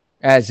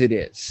as it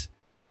is.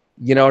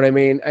 You know what I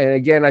mean? And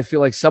again, I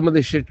feel like some of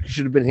this shit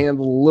should have been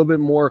handled a little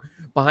bit more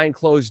behind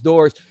closed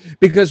doors,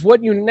 because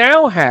what you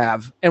now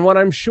have, and what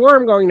I'm sure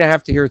I'm going to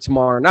have to hear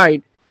tomorrow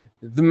night,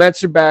 the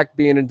Mets are back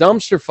being a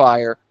dumpster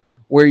fire,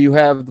 where you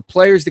have the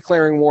players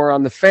declaring war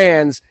on the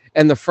fans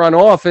and the front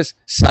office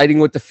siding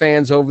with the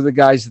fans over the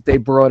guys that they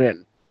brought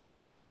in.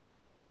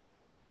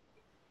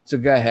 So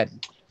go ahead.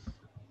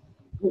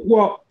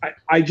 Well,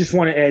 I just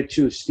want to add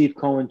to Steve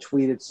Cohen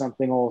tweeted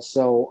something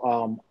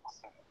also.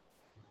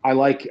 I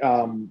liked it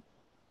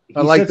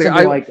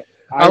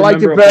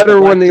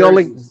better when the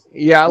only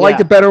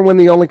it better when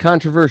the only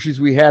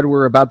controversies we had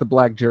were about the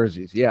black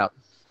jerseys. Yeah.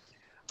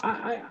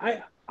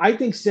 I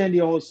think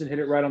Sandy Alderson hit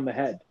it right on the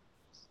head.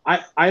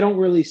 I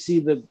don't see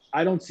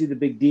the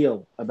big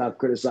deal about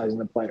criticizing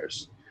the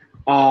players.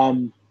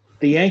 The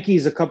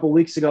Yankees a couple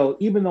weeks ago,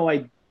 even though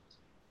I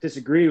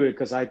disagreed with it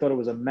because I thought it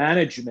was a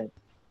management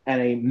and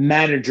a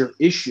manager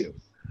issue.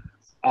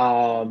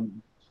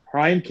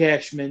 Brian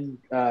Cashman,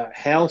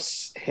 Hal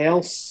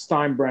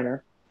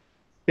Steinbrenner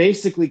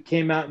basically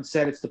came out and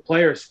said it's the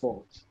players'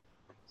 fault.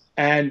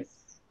 And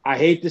I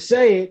hate to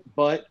say it,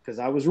 but because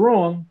I was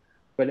wrong,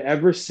 but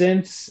ever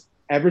since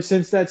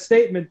that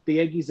statement, the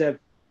Yankees have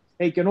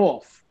taken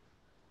off.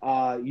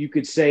 You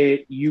could say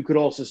it. You could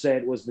also say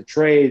it was the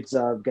trades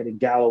of getting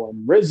Gallo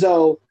and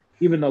Rizzo,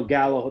 even though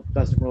Gallo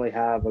doesn't really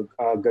have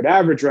a good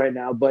average right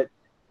now. But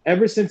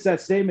ever since that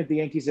statement, the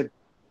Yankees have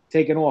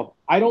taken off.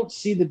 I don't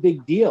see the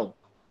big deal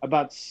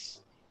about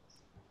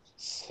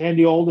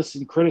Sandy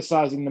Alderson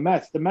criticizing the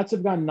Mets. The Mets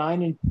have gone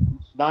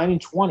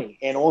 9-20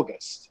 in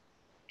August,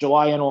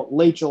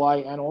 late July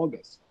and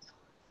August.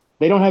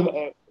 They don't have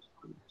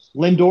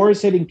Lindor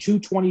is hitting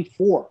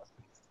 224.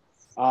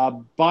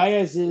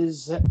 Baez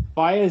is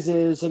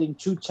hitting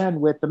 210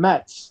 with the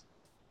Mets.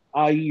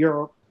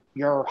 Your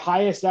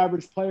highest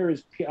average player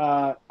is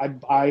I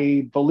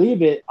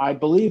believe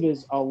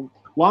is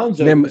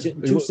Alonso, who's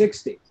hitting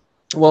 260.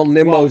 Well,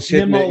 Nimmo's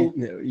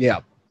hitting yeah.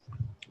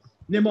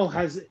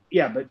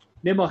 But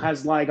Nimmo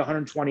has like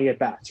 120 at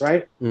bats,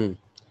 right? Mm.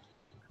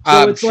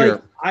 So it's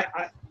sure. like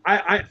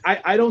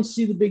I don't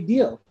see the big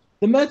deal.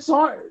 The Mets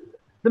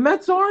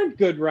aren't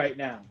good right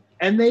now,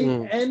 and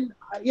and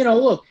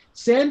look,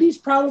 Sandy's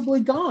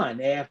probably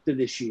gone after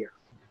this year.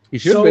 He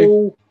should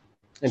be,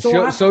 and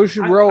so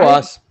should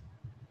Rojas.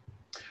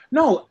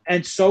 No,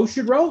 and so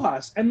should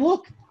Rojas. And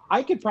look,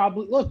 I could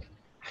probably look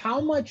how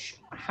much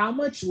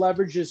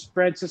leverage is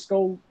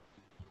Francisco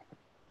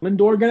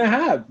Lindor going to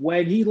have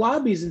when he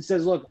lobbies and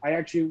says, "Look, I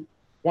actually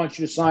want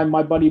you to sign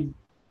my buddy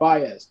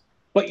Baez,"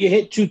 but you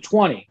hit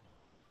 220.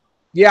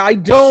 Yeah,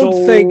 I'm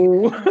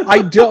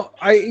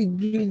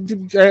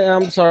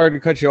sorry to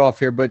cut you off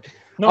here, but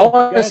I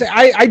want to say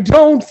I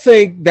don't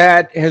think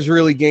that has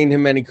really gained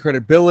him any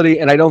credibility,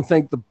 and I don't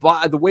think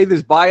the way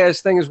this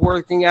Baez thing is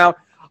working out,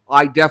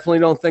 I definitely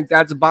don't think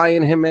that's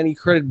buying him any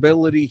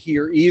credibility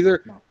here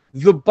either. No.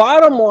 The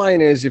bottom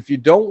line is, if you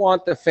don't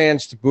want the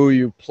fans to boo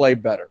you, play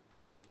better.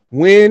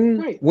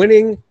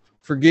 Winning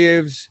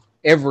forgives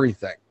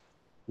everything.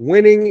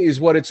 Winning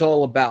is what it's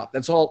all about.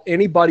 That's all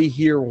anybody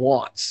here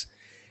wants.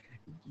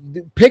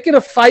 Picking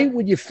a fight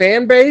with your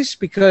fan base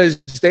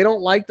because they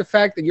don't like the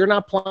fact that you're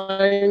not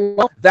playing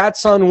well,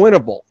 that's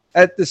unwinnable.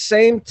 At the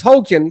same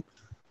token,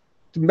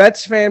 the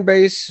Mets fan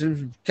base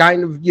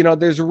kind of,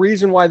 there's a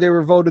reason why they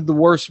were voted the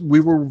worst. We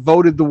were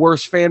voted the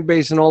worst fan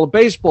base in all of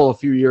baseball a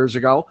few years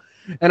ago.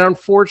 And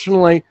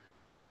unfortunately,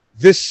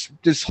 this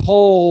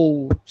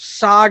whole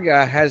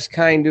saga has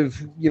kind of,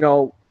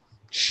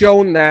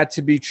 shown that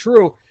to be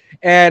true.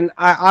 And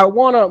I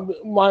want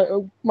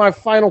to, my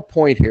final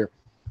point here.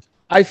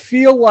 I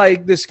feel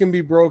like this can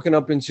be broken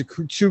up into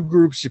two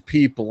groups of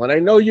people. And I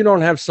know you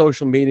don't have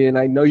social media, and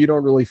I know you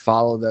don't really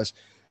follow this.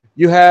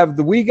 You have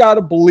the We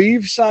Gotta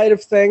Believe side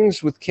of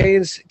things with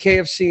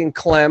KFC and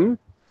Clem,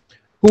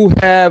 who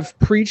have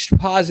preached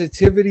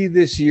positivity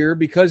this year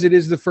because it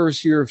is the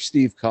first year of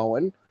Steve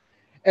Cohen.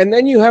 And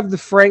then you have the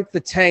Frank the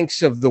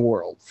Tanks of the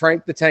world,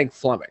 Frank the Tank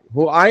Fleming,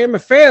 who I am a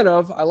fan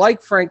of. I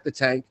like Frank the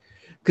Tank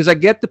because I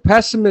get the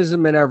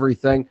pessimism and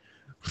everything.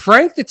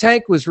 Frank the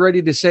Tank was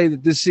ready to say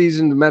that this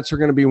season the Mets are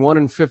going to be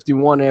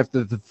 1-51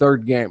 after the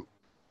third game.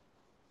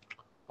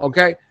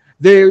 Okay?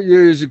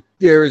 There's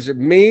a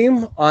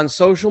meme on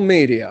social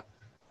media,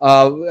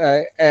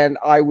 and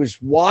I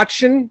was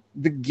watching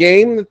the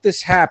game that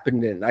this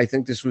happened in. I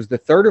think this was the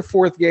third or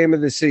fourth game of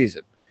the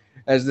season.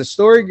 As the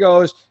story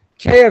goes,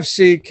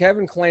 KFC,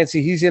 Kevin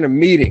Clancy, he's in a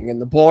meeting in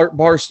the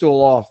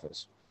Barstool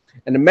office,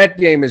 and the Met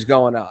game is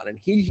going on, and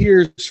he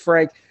hears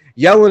Frank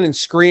yelling and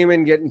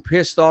screaming, getting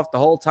pissed off the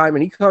whole time,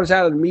 and he comes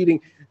out of the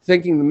meeting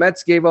thinking the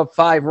Mets gave up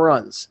 5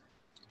 runs.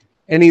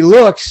 And he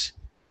looks,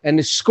 and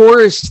the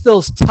score is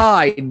still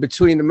tied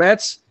between the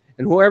Mets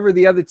and whoever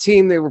the other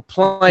team they were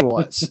playing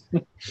was.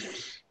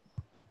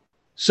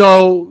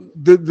 So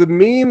the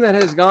meme that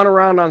has gone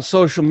around on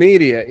social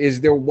media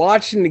is they're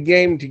watching the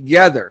game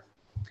together,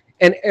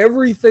 and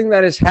everything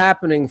that is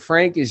happening,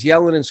 Frank is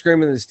yelling and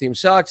screaming, this team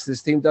sucks,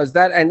 this team does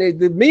that. And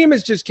the meme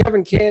is just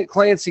Kevin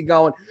Clancy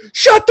going,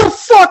 "Shut the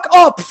fuck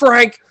up,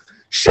 Frank!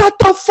 Shut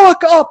the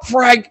fuck up,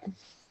 Frank!"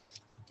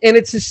 And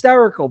it's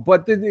hysterical.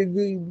 But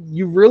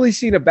you've really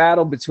seen a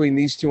battle between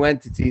these two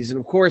entities. And,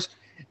 of course,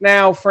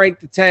 now Frank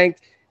the Tank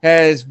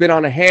has been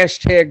on a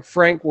hashtag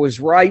Frank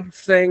was right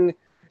thing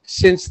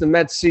since the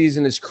Mets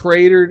season is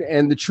cratered.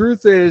 And the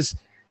truth is,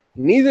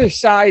 neither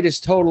side is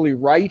totally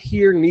right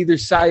here. Neither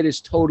side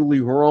is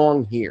totally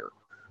wrong here.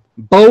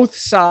 Both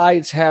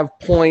sides have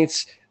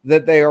points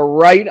that they are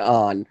right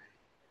on.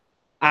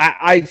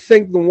 I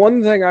think the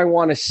one thing I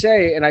want to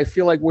say, and I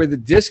feel like where the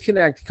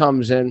disconnect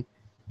comes in,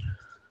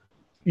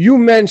 you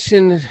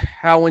mentioned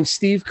how when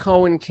Steve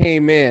Cohen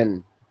came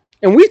in,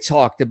 and we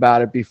talked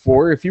about it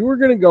before, if you were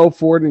going to go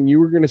for it and you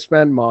were going to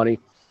spend money,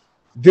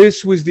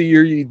 this was the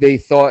year you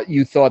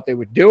thought they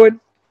would do it,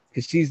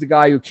 because he's the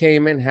guy who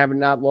came in having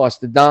not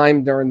lost a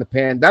dime during the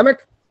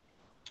pandemic.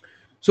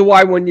 So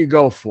why wouldn't you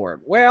go for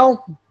it?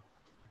 Well,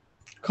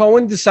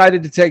 Cohen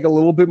decided to take a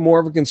little bit more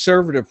of a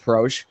conservative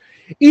approach,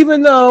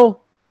 even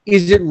though,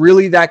 is it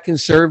really that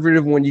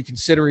conservative when you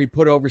consider he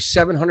put over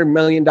 $700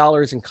 million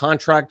in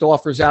contract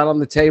offers out on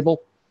the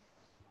table?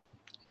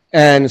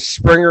 And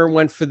Springer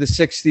went for the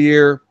 6th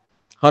year.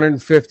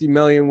 $150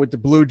 million with the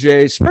Blue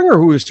Jays. Springer,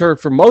 who was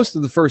hurt for most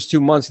of the first 2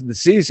 months of the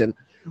season,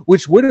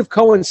 which would have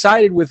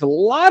coincided with a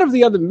lot of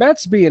the other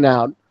Mets being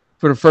out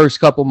for the first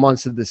couple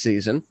months of the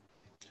season.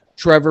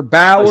 Trevor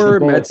Bauer,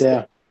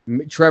 the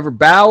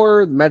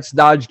Mets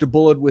dodged a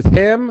bullet with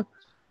him.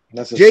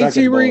 That's the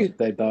second bullet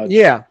they dodged.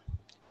 Yeah.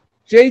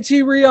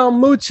 JT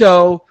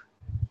Realmuto,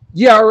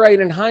 yeah, all right,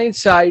 in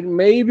hindsight,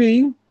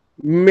 maybe,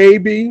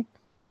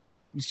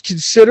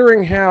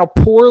 considering how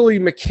poorly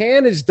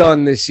McCann has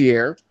done this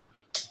year,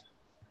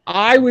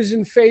 I was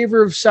in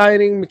favor of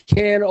signing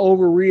McCann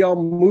over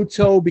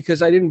Realmuto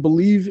because I didn't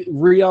believe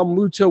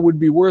Realmuto would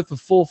be worth a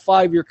full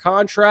 5-year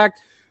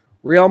contract.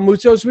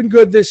 Realmuto's been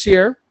good this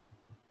year,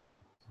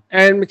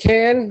 and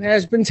McCann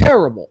has been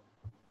terrible.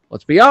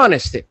 Let's be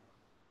honest here.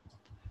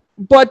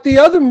 But the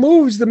other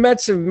moves the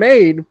Mets have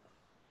made,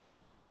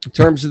 in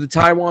terms of the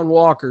Taijuan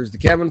Walkers, the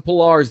Kevin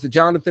Pillars, the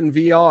Jonathan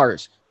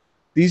VRs,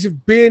 these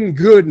have been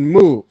good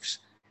moves.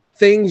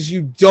 Things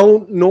you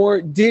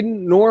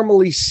didn't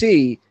normally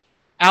see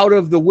out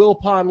of the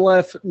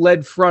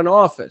Wilpon-led front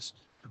office.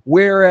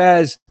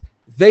 Whereas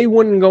they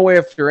wouldn't go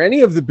after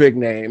any of the big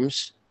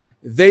names.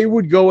 They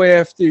would go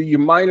after your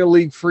minor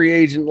league free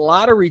agent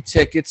lottery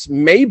tickets,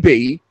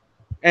 maybe,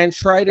 and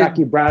try to...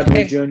 Jackie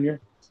Bradley Jr.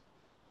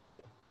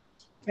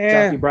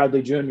 Jackie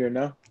Bradley Jr.,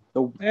 no?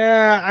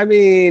 Yeah, I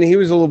mean, he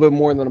was a little bit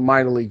more than a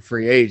minor league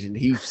free agent.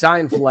 He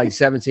signed for like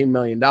 $17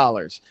 million.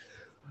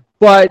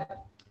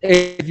 But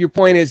if your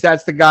point is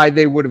that's the guy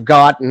they would have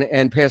gotten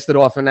and passed it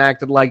off and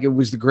acted like it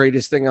was the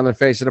greatest thing on the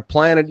face of the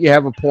planet, you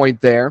have a point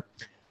there.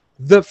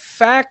 The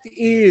fact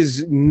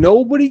is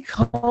nobody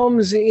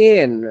comes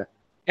in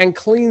and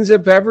cleans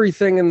up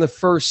everything in the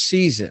first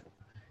season.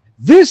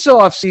 This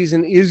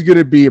offseason is going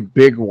to be a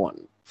big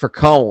one for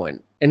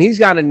Cohen, and he's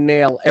got to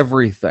nail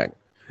everything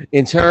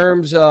in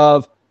terms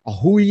of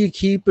who you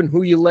keep and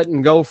who you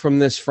letting go from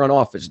this front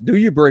office. Do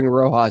you bring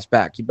Rojas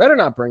back? You better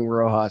not bring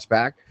Rojas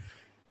back.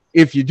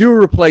 If you do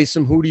replace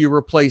him, who do you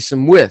replace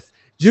him with?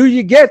 Do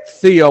you get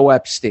Theo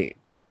Epstein?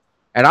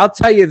 And I'll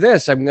tell you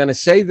this, I'm going to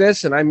say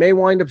this, and I may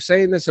wind up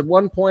saying this at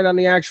one point on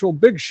the actual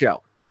big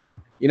show.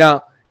 You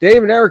know,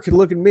 Dave and Eric could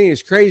look at me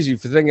as crazy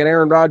for thinking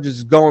Aaron Rodgers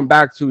is going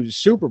back to the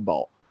Super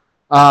Bowl.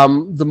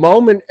 The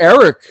moment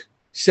Eric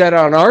said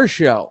on our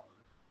show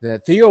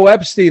that Theo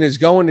Epstein is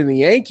going to the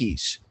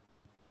Yankees,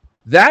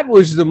 that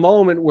was the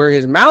moment where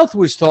his mouth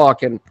was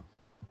talking,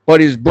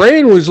 but his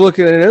brain was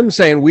looking at him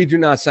saying, we do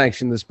not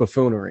sanction this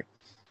buffoonery.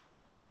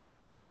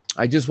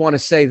 I just want to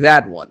say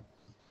that one.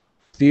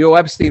 Theo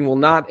Epstein will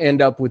not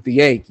end up with the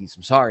Yankees.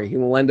 I'm sorry. He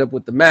will end up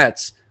with the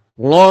Mets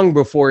long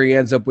before he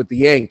ends up with the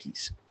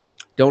Yankees.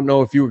 Don't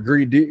know if you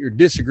agree or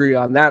disagree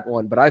on that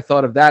one, but I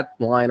thought of that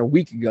line a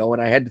week ago,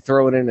 and I had to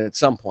throw it in at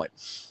some point.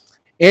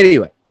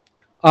 Anyway,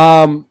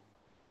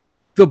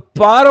 the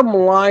bottom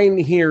line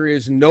here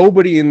is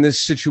nobody in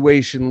this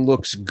situation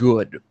looks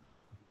good.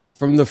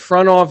 From the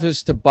front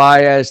office to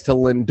Baez to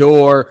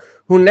Lindor,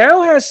 who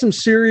now has some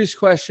serious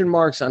question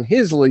marks on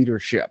his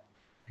leadership.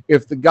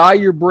 If the guy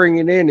you're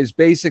bringing in is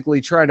basically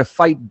trying to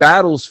fight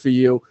battles for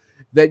you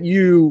that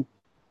you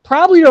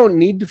probably don't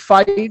need to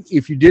fight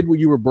if you did what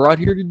you were brought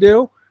here to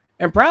do,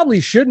 and probably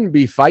shouldn't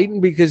be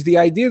fighting, because the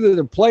idea that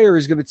a player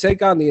is going to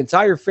take on the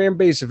entire fan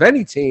base of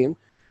any team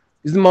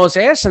is the most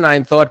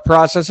asinine thought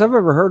process I've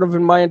ever heard of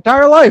in my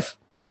entire life.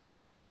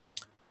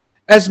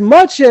 As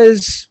much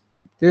as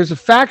there's a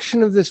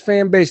faction of this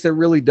fan base that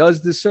really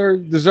does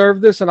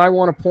deserve this, and I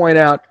want to point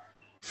out,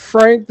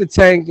 Frank the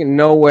Tank in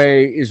no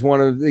way is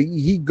one of the...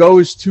 He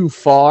goes too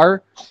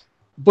far,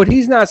 but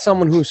he's not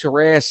someone who's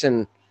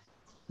harassing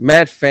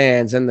Met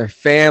fans and their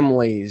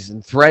families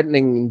and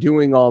threatening and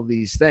doing all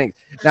these things.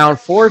 Now,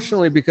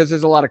 unfortunately, because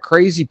there's a lot of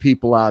crazy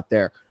people out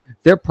there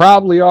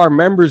probably are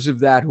members of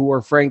that who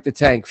are Frank the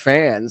Tank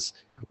fans,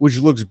 which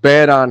looks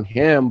bad on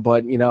him,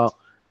 but, you know,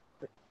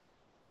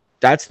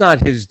 that's not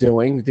his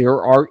doing.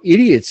 There are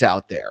idiots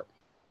out there,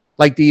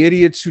 like the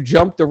idiots who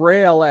jumped the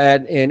rail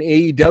at an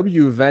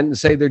AEW event and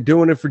say they're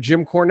doing it for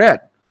Jim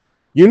Cornette.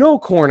 You know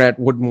Cornette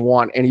wouldn't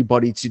want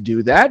anybody to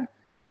do that.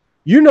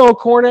 You know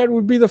Cornette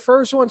would be the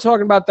first one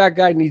talking about that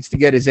guy needs to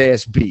get his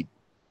ass beat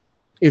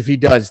if he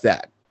does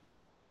that.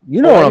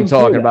 You know what I'm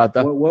talking about,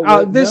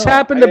 though. This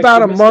happened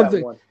about a month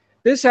ago.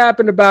 This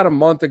happened about a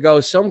month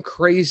ago. Some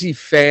crazy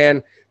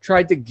fan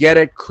tried to get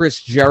at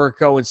Chris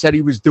Jericho and said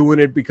he was doing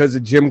it because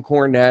of Jim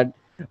Cornette.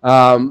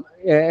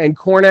 And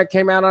Cornette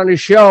came out on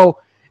his show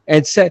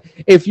and said,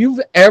 if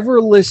you've ever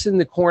listened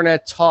to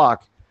Cornette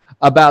talk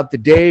about the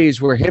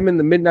days where him and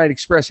the Midnight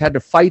Express had to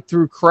fight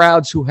through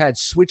crowds who had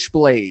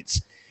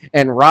switchblades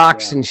and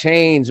rocks and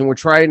chains and were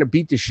trying to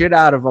beat the shit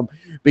out of them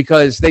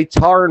because they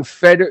tarred and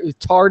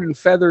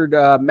feathered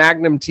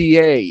Magnum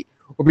TA,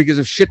 or because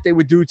of shit they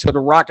would do to the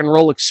Rock and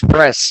Roll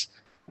Express.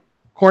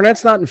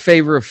 Cornette's not in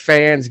favor of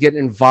fans getting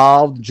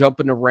involved,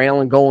 jumping the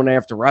rail and going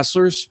after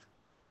wrestlers.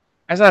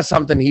 That's not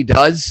something he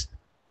does.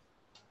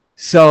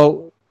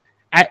 So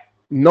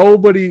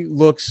nobody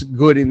looks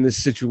good in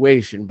this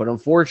situation. But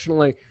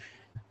unfortunately,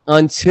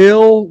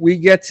 until we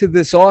get to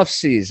this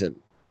offseason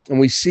and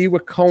we see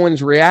what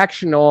Cohen's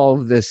reaction to all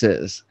of this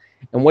is,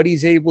 and what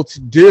he's able to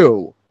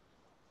do,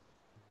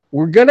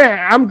 I'm gonna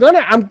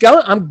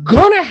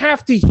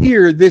have to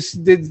hear this.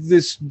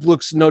 This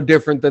looks no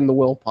different than the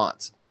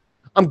Wilpons.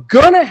 I'm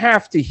gonna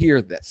have to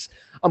hear this.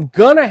 I'm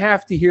gonna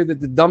have to hear that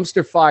the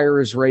dumpster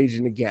fire is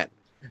raging again.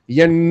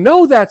 You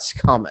know that's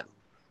coming,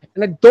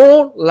 and I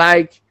don't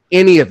like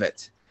any of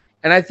it.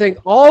 And I think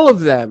all of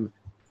them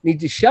need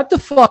to shut the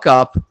fuck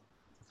up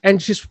and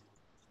just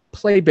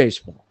play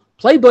baseball.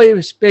 Play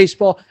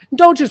baseball. And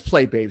don't just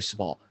play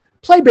baseball.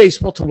 Play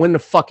baseball to win the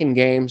fucking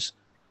games.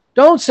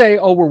 Don't say,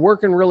 oh, we're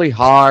working really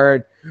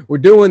hard. We're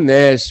doing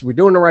this. We're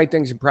doing the right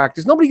things in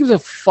practice. Nobody gives a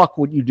fuck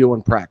what you do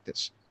in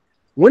practice.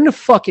 Win the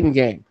fucking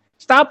game.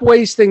 Stop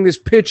wasting this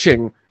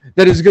pitching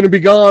that is going to be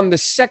gone the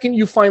second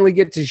you finally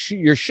get to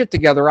your shit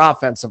together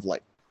offensively.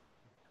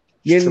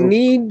 You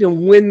need to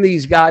win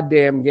these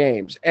goddamn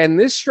games. And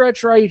this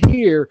stretch right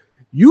here,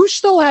 you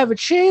still have a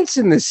chance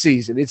in this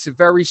season. It's a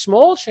very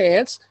small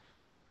chance,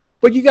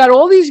 but you got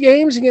all these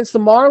games against the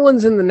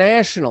Marlins and the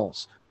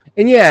Nationals.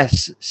 And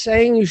yes,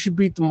 saying you should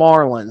beat the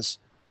Marlins,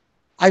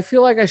 I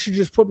feel like I should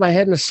just put my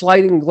head in a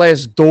sliding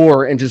glass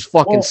door and just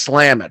fucking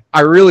slam it.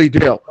 I really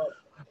do.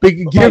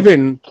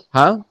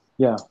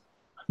 Yeah.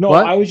 No,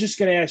 what? I was just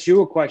going to ask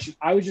you a question.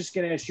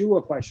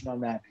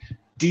 On that.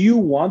 Do you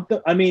want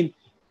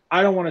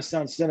I don't want to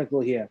sound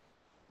cynical here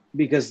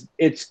because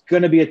it's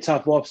going to be a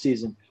tough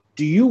offseason.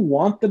 Do you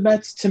want the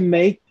Mets to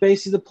make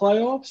basically the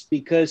playoffs?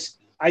 Because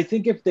I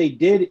think if they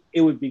did,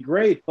 it would be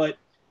great. But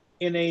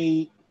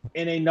in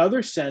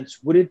another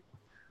sense, would it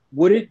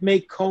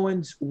make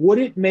Cohen's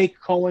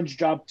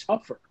job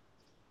tougher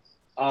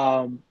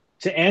to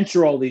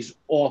answer all these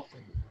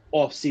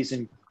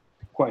off-season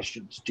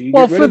questions? Do you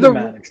get rid of the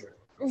manager?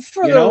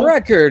 For the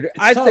record,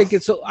 I think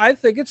it's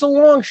a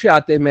long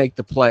shot they make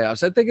the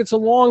playoffs. I think it's a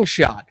long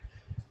shot.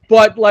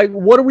 But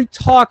what are we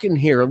talking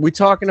here? Are we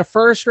talking a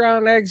first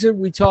round exit?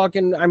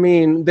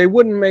 They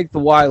wouldn't make the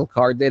wild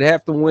card. They'd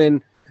have to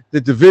win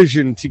the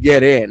division to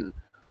get in.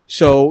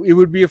 So it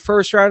would be a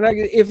first round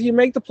exit. If you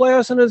make the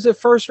playoffs and it's a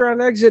first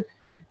round exit,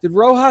 did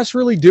Rojas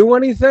really do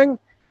anything?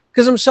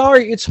 Because I'm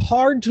sorry, it's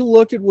hard to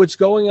look at what's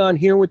going on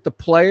here with the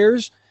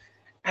players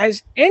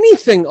as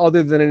anything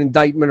other than an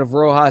indictment of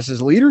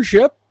Rojas'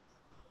 leadership.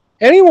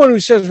 Anyone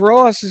who says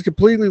Rojas has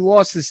completely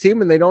lost his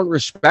team and they don't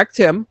respect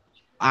him,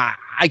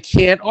 I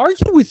can't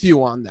argue with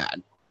you on that.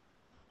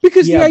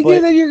 Because the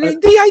idea that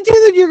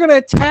you're going to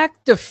attack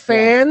the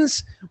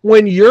fans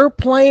when you're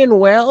playing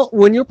well,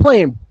 when you're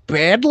playing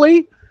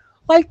badly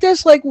like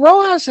this,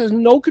 Rojas has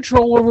no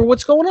control over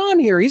what's going on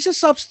here. He's a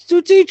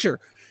substitute teacher.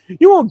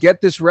 You won't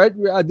get this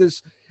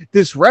reference.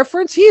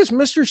 He is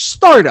Mr.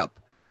 Startup.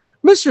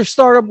 Mr.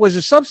 Startup was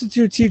a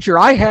substitute teacher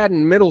I had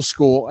in middle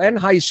school and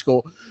high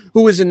school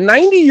who was a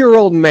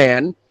 90-year-old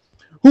man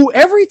who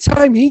every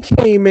time he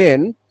came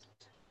in,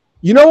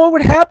 you know what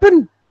would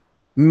happen?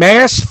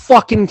 Mass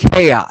fucking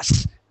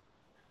chaos.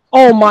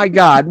 Oh, my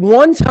God.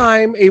 One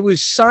time it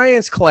was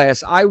science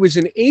class. I was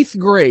in 8th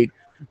grade.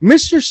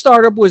 Mr.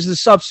 Startup was the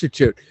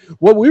substitute.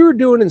 What we were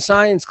doing in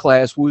science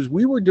class was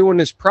we were doing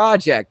this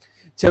project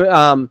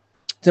to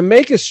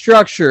make a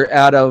structure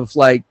out of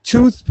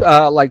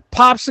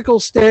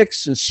popsicle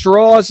sticks and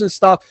straws and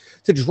stuff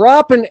to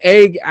drop an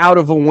egg out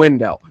of a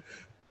window.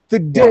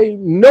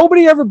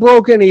 Nobody ever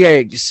broke any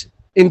eggs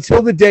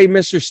until the day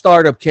Mr.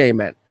 Startup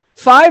came in.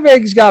 5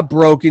 eggs got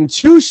broken.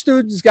 2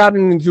 students got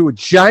into a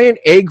giant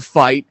egg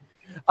fight.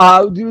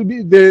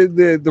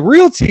 The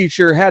real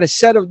teacher had a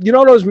set of,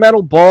 those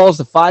metal balls,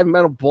 the 5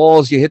 metal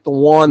balls, you hit the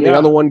one, the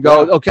other one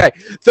goes. Yeah. Okay.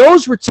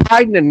 Those were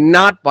tied in a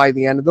knot by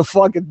the end of the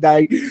fucking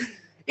day.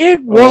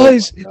 It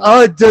was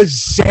a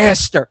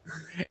disaster.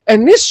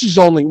 And this is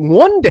only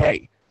one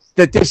day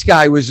that this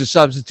guy was a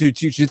substitute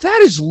teacher.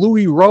 That is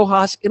Luis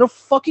Rojas in a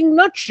fucking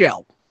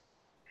nutshell.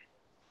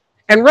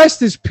 And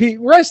rest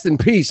in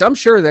peace. I'm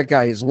sure that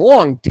guy is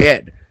long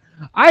dead.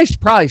 I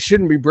probably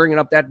shouldn't be bringing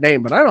up that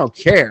name, but I don't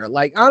care.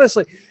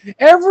 Honestly,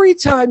 every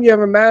time you have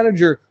a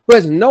manager who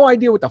has no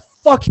idea what the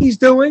fuck he's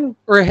doing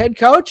or a head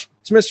coach,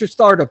 it's Mr.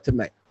 Startup to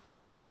me.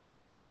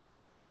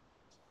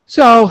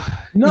 So,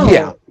 Go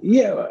ahead.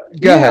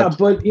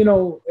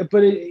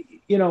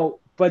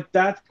 But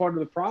that's part of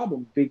the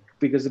problem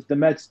because if the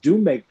Mets do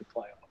make the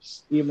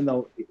playoffs, even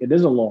though it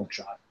is a long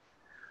shot,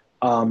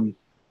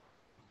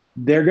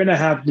 they're going to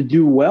have to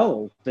do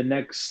well the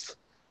next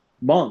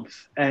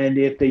month. And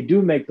if they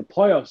do make the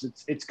playoffs,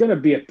 it's going to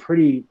be a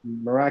pretty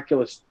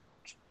miraculous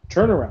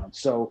turnaround.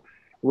 So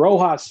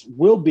Rojas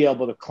will be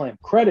able to claim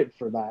credit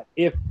for that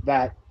if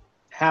that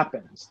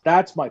happens.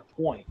 That's my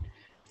point.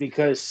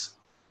 Because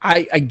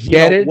I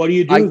get it. What do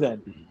you do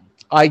then?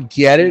 I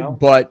get it,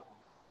 but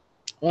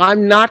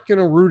I'm not going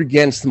to root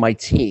against my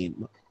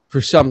team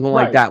for something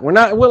like that.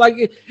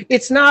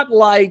 It's not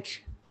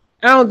like,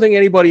 I don't think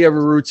anybody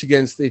ever roots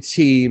against the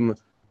team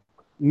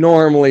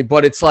normally,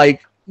 but it's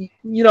like,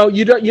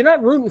 you're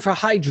not rooting for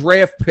high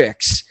draft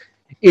picks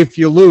if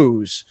you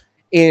lose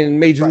in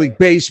Major League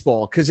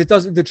Baseball because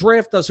the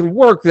draft doesn't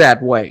work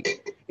that way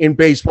in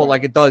baseball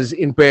like it does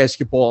in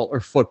basketball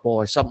or football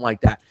or something like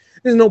that.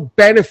 There's no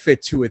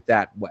benefit to it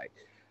that way.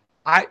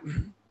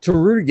 to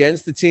root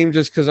against the team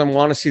just because I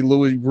want to see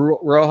Luis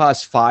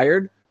Rojas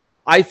fired.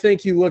 I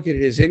think you look at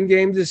his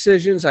in-game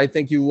decisions. I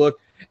think you look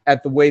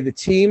at the way the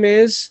team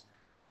is,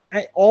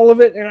 all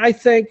of it. And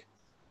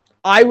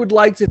I would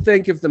like to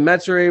think if the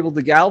Mets are able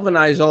to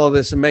galvanize all of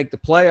this and make the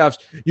playoffs,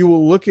 you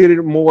will look at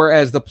it more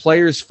as the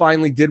players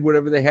finally did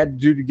whatever they had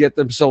to do to get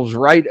themselves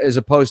right, as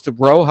opposed to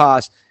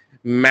Rojas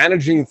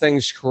managing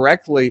things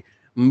correctly,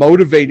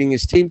 motivating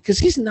his team, because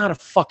he's not a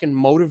fucking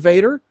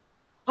motivator.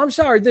 I'm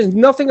sorry, there's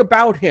nothing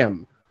about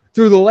him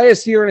through the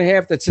last year and a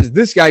half that says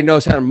this guy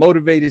knows how to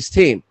motivate his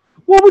team.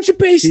 What would you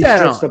base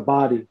that on? He's just a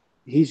body.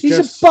 He's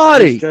just a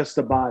body. He's just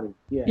a body.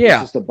 Yeah. Yeah.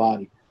 He's just a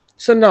body.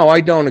 So, no,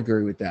 I don't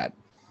agree with that.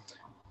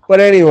 But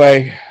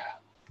anyway,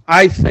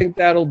 I think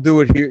that'll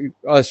do it here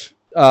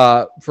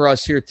for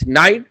us here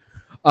tonight.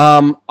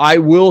 I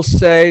will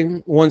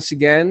say once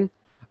again,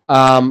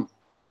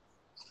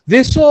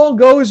 this all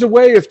goes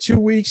away if 2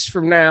 weeks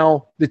from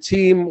now the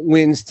team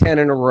wins 10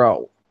 in a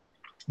row.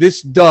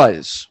 This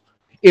does.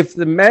 If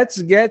the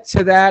Mets get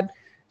to that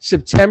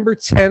September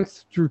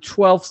 10th through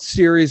 12th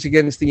series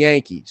against the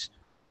Yankees,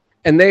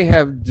 and they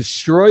have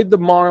destroyed the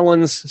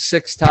Marlins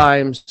 6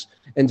 times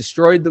and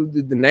destroyed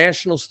the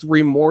Nationals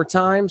 3 more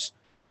times,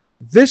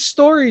 this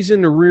story's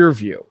in the rear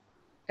view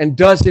and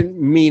doesn't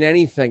mean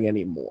anything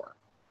anymore.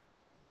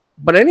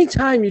 But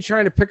anytime you're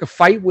trying to pick a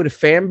fight with a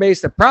fan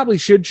base that probably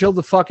should chill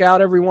the fuck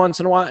out every once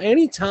in a while,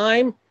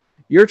 anytime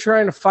you're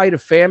trying to fight a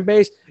fan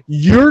base,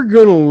 you're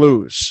going to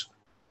lose.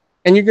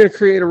 And you're going to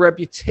create a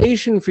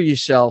reputation for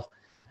yourself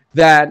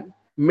that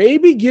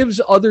maybe gives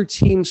other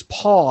teams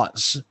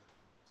pause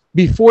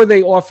before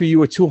they offer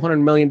you a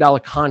 $200 million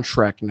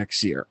contract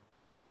next year.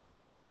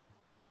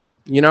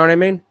 You know what I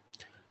mean?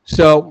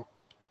 So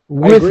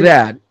with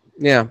that,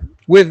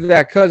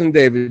 Cousin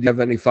David, do you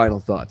have any final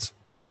thoughts?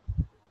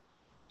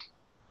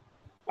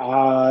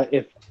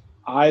 If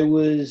I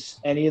was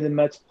any of the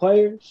Mets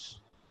players,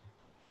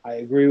 I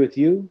agree with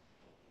you.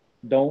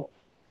 Don't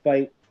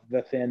fight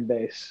the fan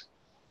base,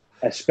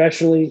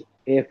 especially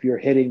if you're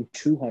hitting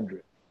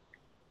 200.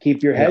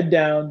 Keep your head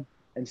down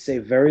and say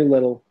very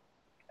little,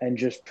 and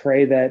just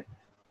pray that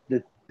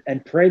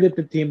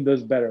the team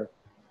does better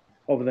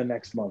over the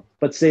next month.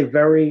 But say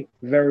very,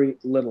 very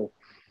little.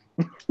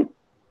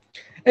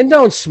 And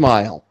don't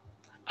smile.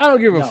 I don't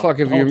give a fuck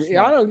if don't you.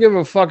 smile. I don't give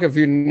a fuck if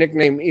your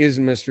nickname is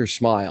Mr.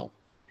 Smile.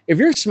 If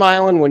you're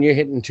smiling when you're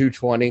hitting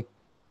 220,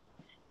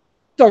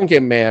 don't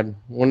get mad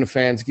when the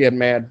fans get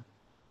mad,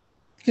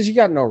 because you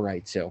got no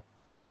right to.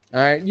 All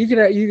right, you're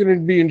gonna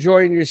be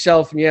enjoying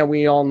yourself, and yeah,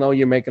 we all know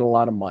you're making a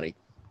lot of money.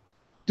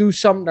 Do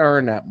something to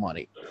earn that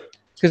money,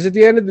 because at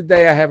the end of the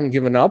day, I haven't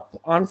given up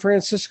on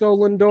Francisco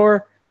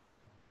Lindor.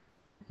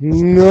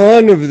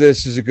 None of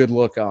this is a good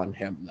look on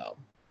him, though.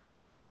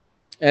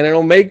 And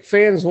it'll make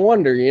fans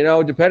wonder,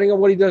 depending on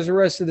what he does the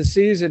rest of the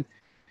season,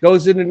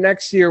 goes into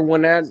next year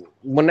when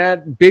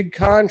that big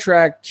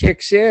contract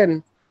kicks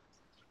in,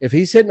 if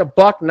he's hitting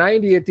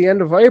 $190 at the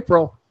end of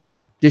April,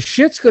 this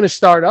shit's going to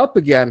start up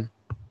again.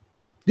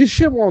 This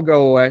shit won't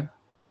go away.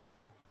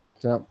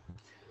 So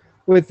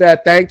with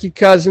that, thank you,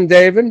 Cousin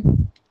David.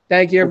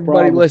 Thank you,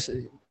 everybody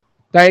listening.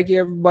 Thank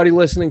you, everybody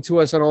listening to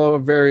us on all of our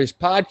various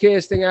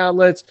podcasting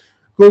outlets.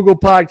 Google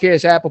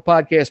Podcasts, Apple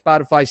Podcasts,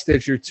 Spotify,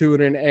 Stitcher,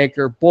 TuneIn,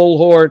 Anchor,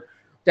 Bullhorn.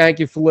 Thank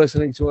you for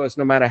listening to us,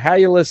 no matter how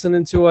you're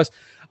listening to us.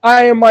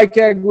 I am Mike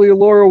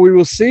Aguilar. We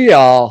will see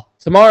y'all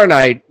tomorrow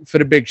night for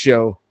the Big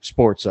Show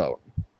Sports Zone.